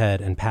go ahead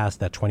and pass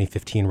that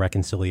 2015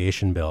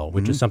 reconciliation bill,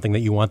 which is something that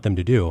you want them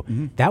to do,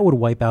 that would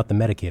wipe out the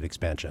Medicaid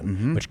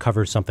expansion, which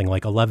covers something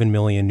like 11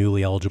 million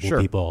newly eligible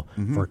people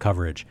for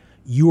coverage.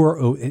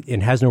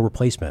 It has no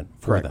replacement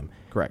for them.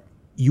 Correct.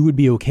 You would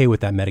be okay with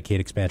that Medicaid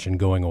expansion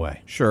going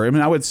away? Sure. I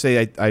mean, I would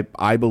say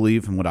I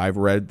believe from what I've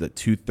read that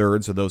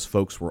 2/3 of those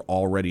folks were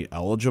already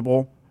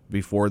eligible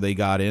before they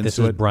got into it. This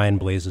is Brian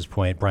Blaze's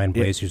point. Brian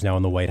Blaze, who's now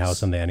in the White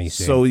House on the NEC.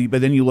 So,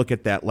 but then you look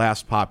at that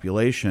last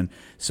population.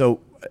 So,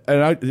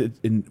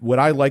 and what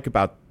I like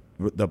about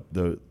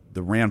the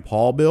Rand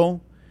Paul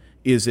bill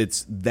is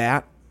it's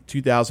that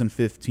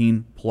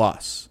 2015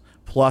 plus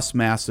plus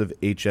massive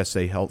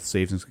HSA health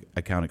savings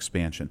account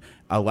expansion,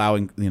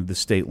 allowing the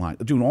state line,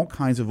 doing all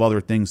kinds of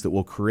other things that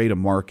will create a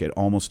market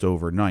almost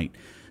overnight.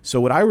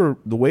 So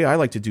the way I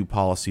like to do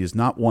policy is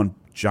not one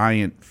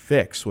giant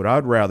fix. What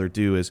I'd rather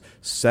do is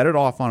set it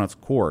off on its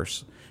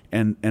course.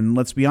 And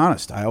let's be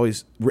honest,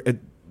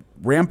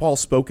 Rand Paul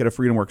spoke at a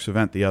FreedomWorks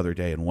event the other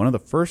day, and one of the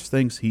first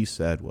things he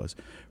said was,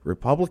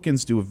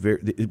 Republicans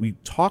we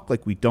talk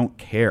like we don't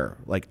care.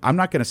 Like, I'm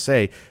not going to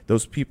say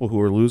those people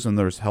who are losing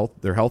their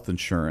health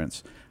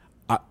insurance,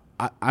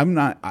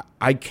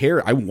 I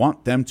care. I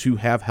want them to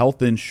have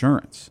health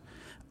insurance.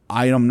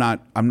 I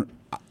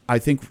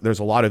think there's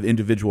a lot of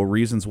individual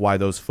reasons why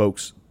those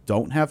folks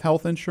don't have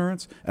health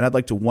insurance, and I'd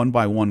like to one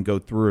by one go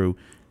through,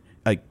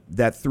 like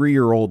that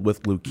 3-year-old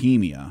with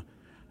leukemia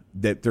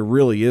that there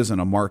really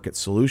isn't a market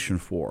solution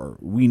for.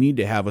 We need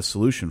to have a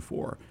solution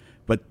for,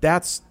 but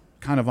that's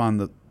kind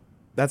of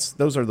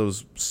those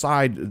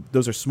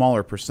are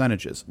smaller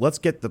percentages. Let's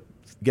get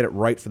it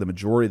right for the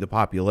majority of the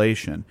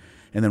population.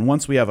 And then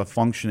once we have a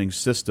functioning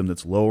system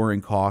that's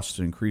lowering costs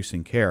and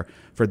increasing care,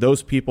 for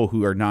those people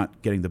who are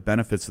not getting the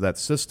benefits of that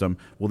system,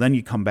 well, then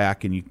you come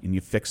back and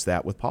you fix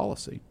that with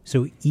policy.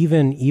 So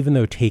even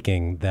though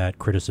taking that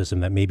criticism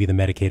that maybe the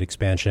Medicaid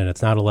expansion,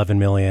 it's not 11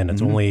 million,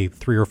 it's only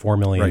 3 or 4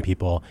 million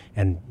people,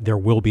 and there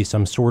will be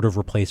some sort of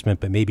replacement,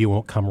 but maybe it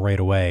won't come right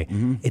away.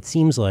 It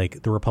seems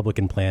like the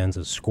Republican plans,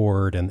 as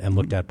scored and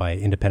looked at by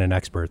independent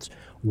experts,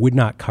 would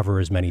not cover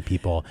as many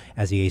people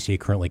as the ACA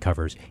currently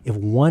covers. If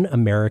one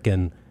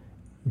American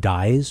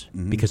dies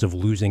because of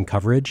losing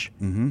coverage,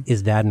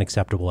 is that an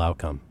acceptable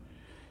outcome?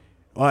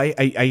 Well,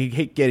 I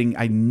hate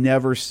I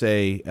never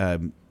say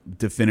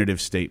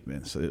definitive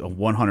statements.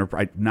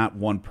 100, not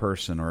one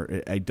person,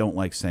 or I don't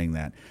like saying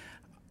that.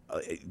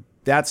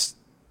 That's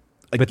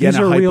again, but these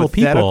are real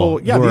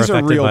people. Yeah, who these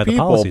are real by the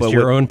people. policies. But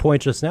your own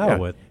point just now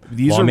with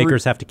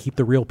lawmakers have to keep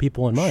the real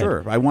people in mind.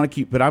 Sure, I want to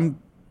keep, but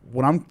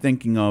what I'm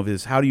thinking of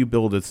is, how do you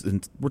build it?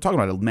 We're talking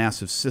about a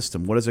massive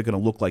system. What is it going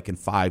to look like in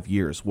 5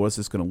 years? What is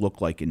this going to look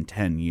like in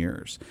 10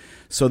 years?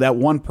 So that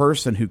one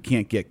person who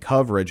can't get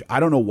coverage, I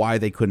don't know why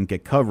they couldn't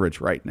get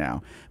coverage right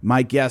now.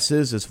 My guess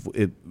is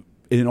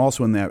and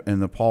also in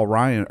the Paul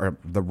Ryan or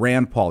the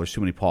Rand Paul, there's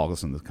too many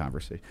Pauls in this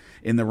conversation.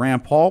 In the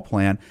Rand Paul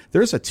plan,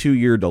 there's a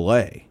 2-year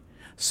delay.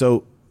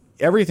 So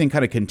everything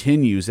kind of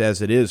continues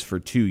as it is for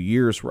 2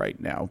 years right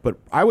now. But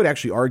I would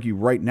actually argue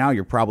right now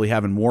you're probably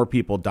having more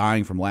people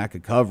dying from lack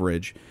of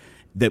coverage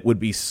that would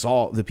be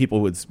solved, the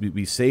people would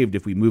be saved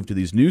if we move to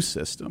these new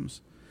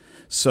systems.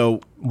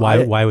 So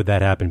why would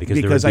that happen?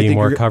 Because there would be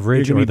more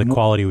coverage, or the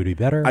quality would be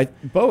better?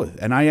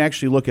 Both. And I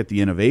actually look at the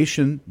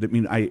innovation. I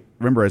mean, I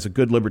remember, as a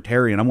good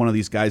libertarian, I'm one of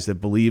these guys that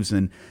believes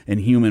in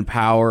human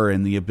power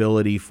and the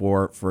ability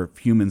for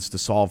humans to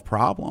solve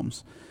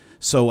problems.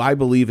 So I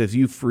believe if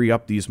you free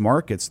up these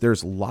markets,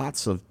 there's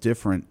lots of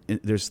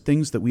there's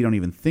things that we don't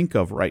even think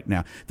of right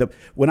now.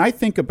 When I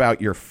think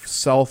about your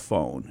cell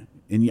phone,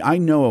 and I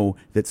know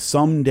that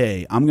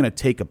someday I'm going to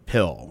take a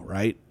pill,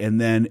 right? And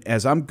then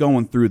as I'm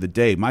going through the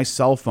day, my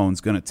cell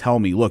phone's going to tell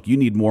me, look, you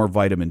need more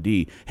vitamin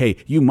D. Hey,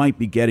 you might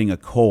be getting a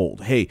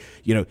cold. Hey,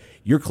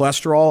 your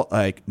cholesterol,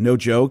 like, no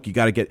joke, you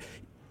got to get...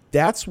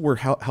 That's where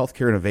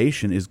healthcare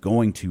innovation is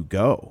going to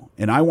go.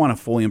 And I want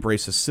to fully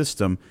embrace a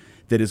system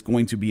that is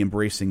going to be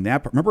embracing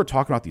that. But remember, we're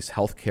talking about these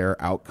healthcare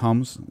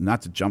outcomes,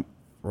 not to jump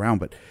around,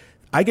 but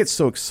I get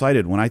so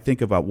excited when I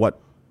think about what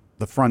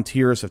the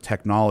frontiers of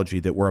technology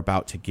that we're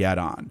about to get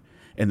on,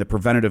 and the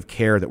preventative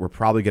care that we're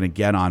probably going to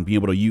get on, being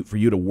able for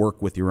you to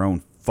work with your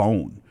own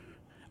phone.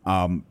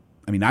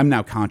 I mean, I'm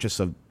now conscious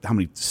of how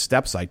many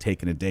steps I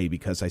take in a day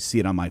because I see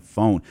it on my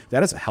phone.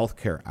 That is a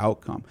healthcare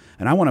outcome,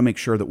 and I want to make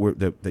sure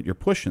that that you're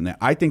pushing that.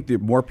 I think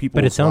that more people.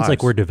 But it sounds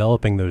like we're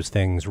developing those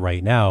things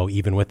right now,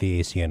 even with the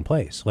ACA in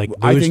place. Like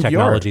those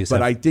technologies.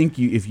 But I think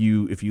if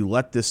you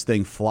let this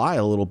thing fly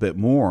a little bit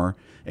more,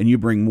 and you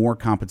bring more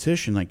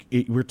competition,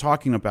 we're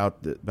talking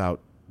about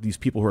these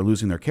people who are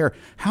losing their care.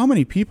 How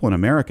many people in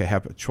America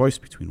have a choice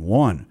between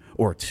 1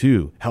 or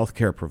 2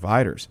 healthcare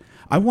providers?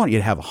 I want you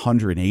to have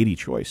 180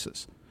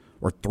 choices.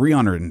 Or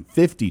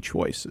 350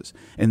 choices.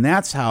 And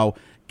that's how,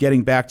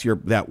 getting back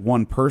to that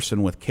one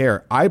person with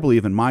care, I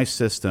believe in my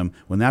system,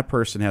 when that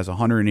person has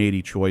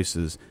 180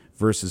 choices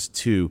versus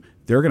 2,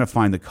 they're going to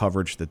find the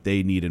coverage that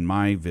they need, in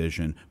my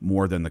vision,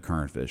 more than the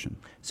current vision.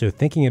 So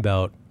thinking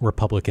about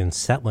Republicans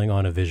settling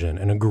on a vision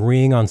and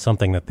agreeing on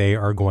something that they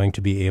are going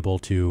to be able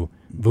to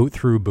vote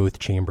through both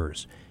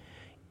chambers,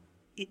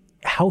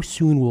 how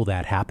soon will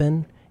that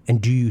happen? And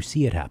do you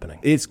see it happening?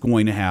 It's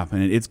going to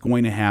happen. It's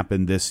going to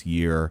happen this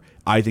year.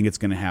 I think it's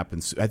going to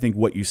happen. I think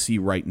what you see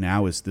right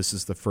now is this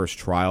is the first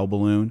trial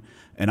balloon.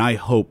 And I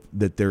hope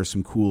that there's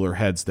some cooler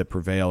heads that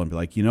prevail and be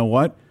like, you know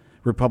what?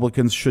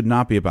 Republicans should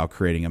not be about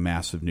creating a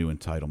massive new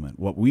entitlement.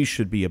 What we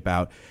should be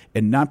about,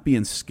 and not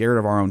being scared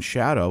of our own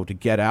shadow, to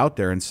get out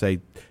there and say,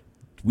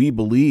 we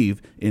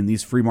believe in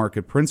these free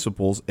market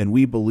principles, and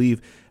we believe,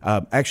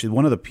 actually,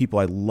 one of the people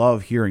I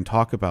love hearing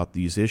talk about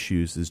these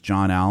issues is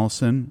John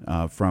Allison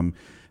from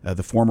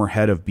the former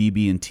head of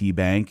BB&T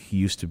Bank. He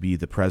used to be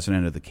the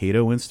president of the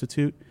Cato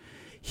Institute.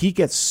 he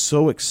gets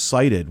so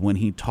excited when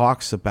he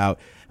talks about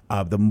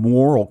the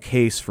moral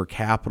case for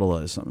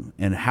capitalism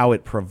and how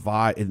it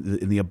provides,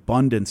 in the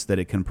abundance that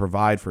it can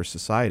provide for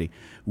society.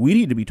 We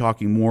need to be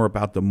talking more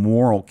about the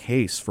moral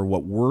case for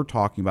what we're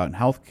talking about in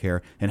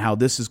healthcare and how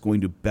this is going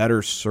to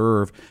better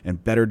serve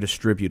and better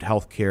distribute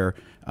healthcare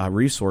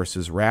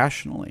resources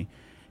rationally.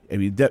 I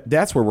mean,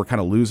 that's where we're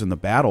kind of losing the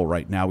battle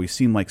right now. We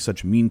seem like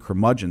such mean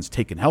curmudgeons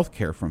taking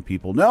healthcare from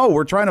people. No,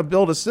 we're trying to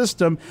build a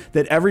system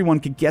that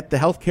everyone can get the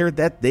healthcare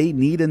that they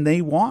need and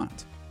they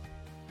want.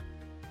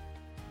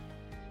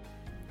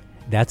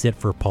 That's it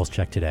for Pulse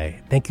Check today.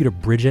 Thank you to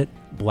Bridget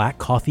Black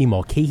Coffee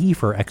Mulcahy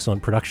for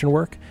excellent production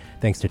work.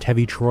 Thanks to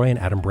Tevi Troy and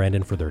Adam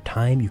Brandon for their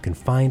time. You can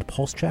find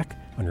Pulse Check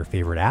on your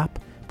favorite app.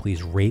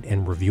 Please rate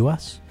and review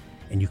us.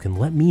 And you can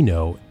let me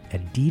know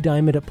at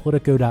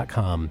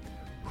ddiamond@politico.com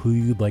who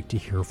you'd like to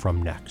hear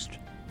from next.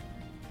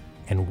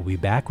 And we'll be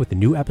back with a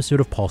new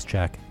episode of Pulse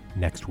Check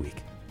next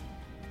week.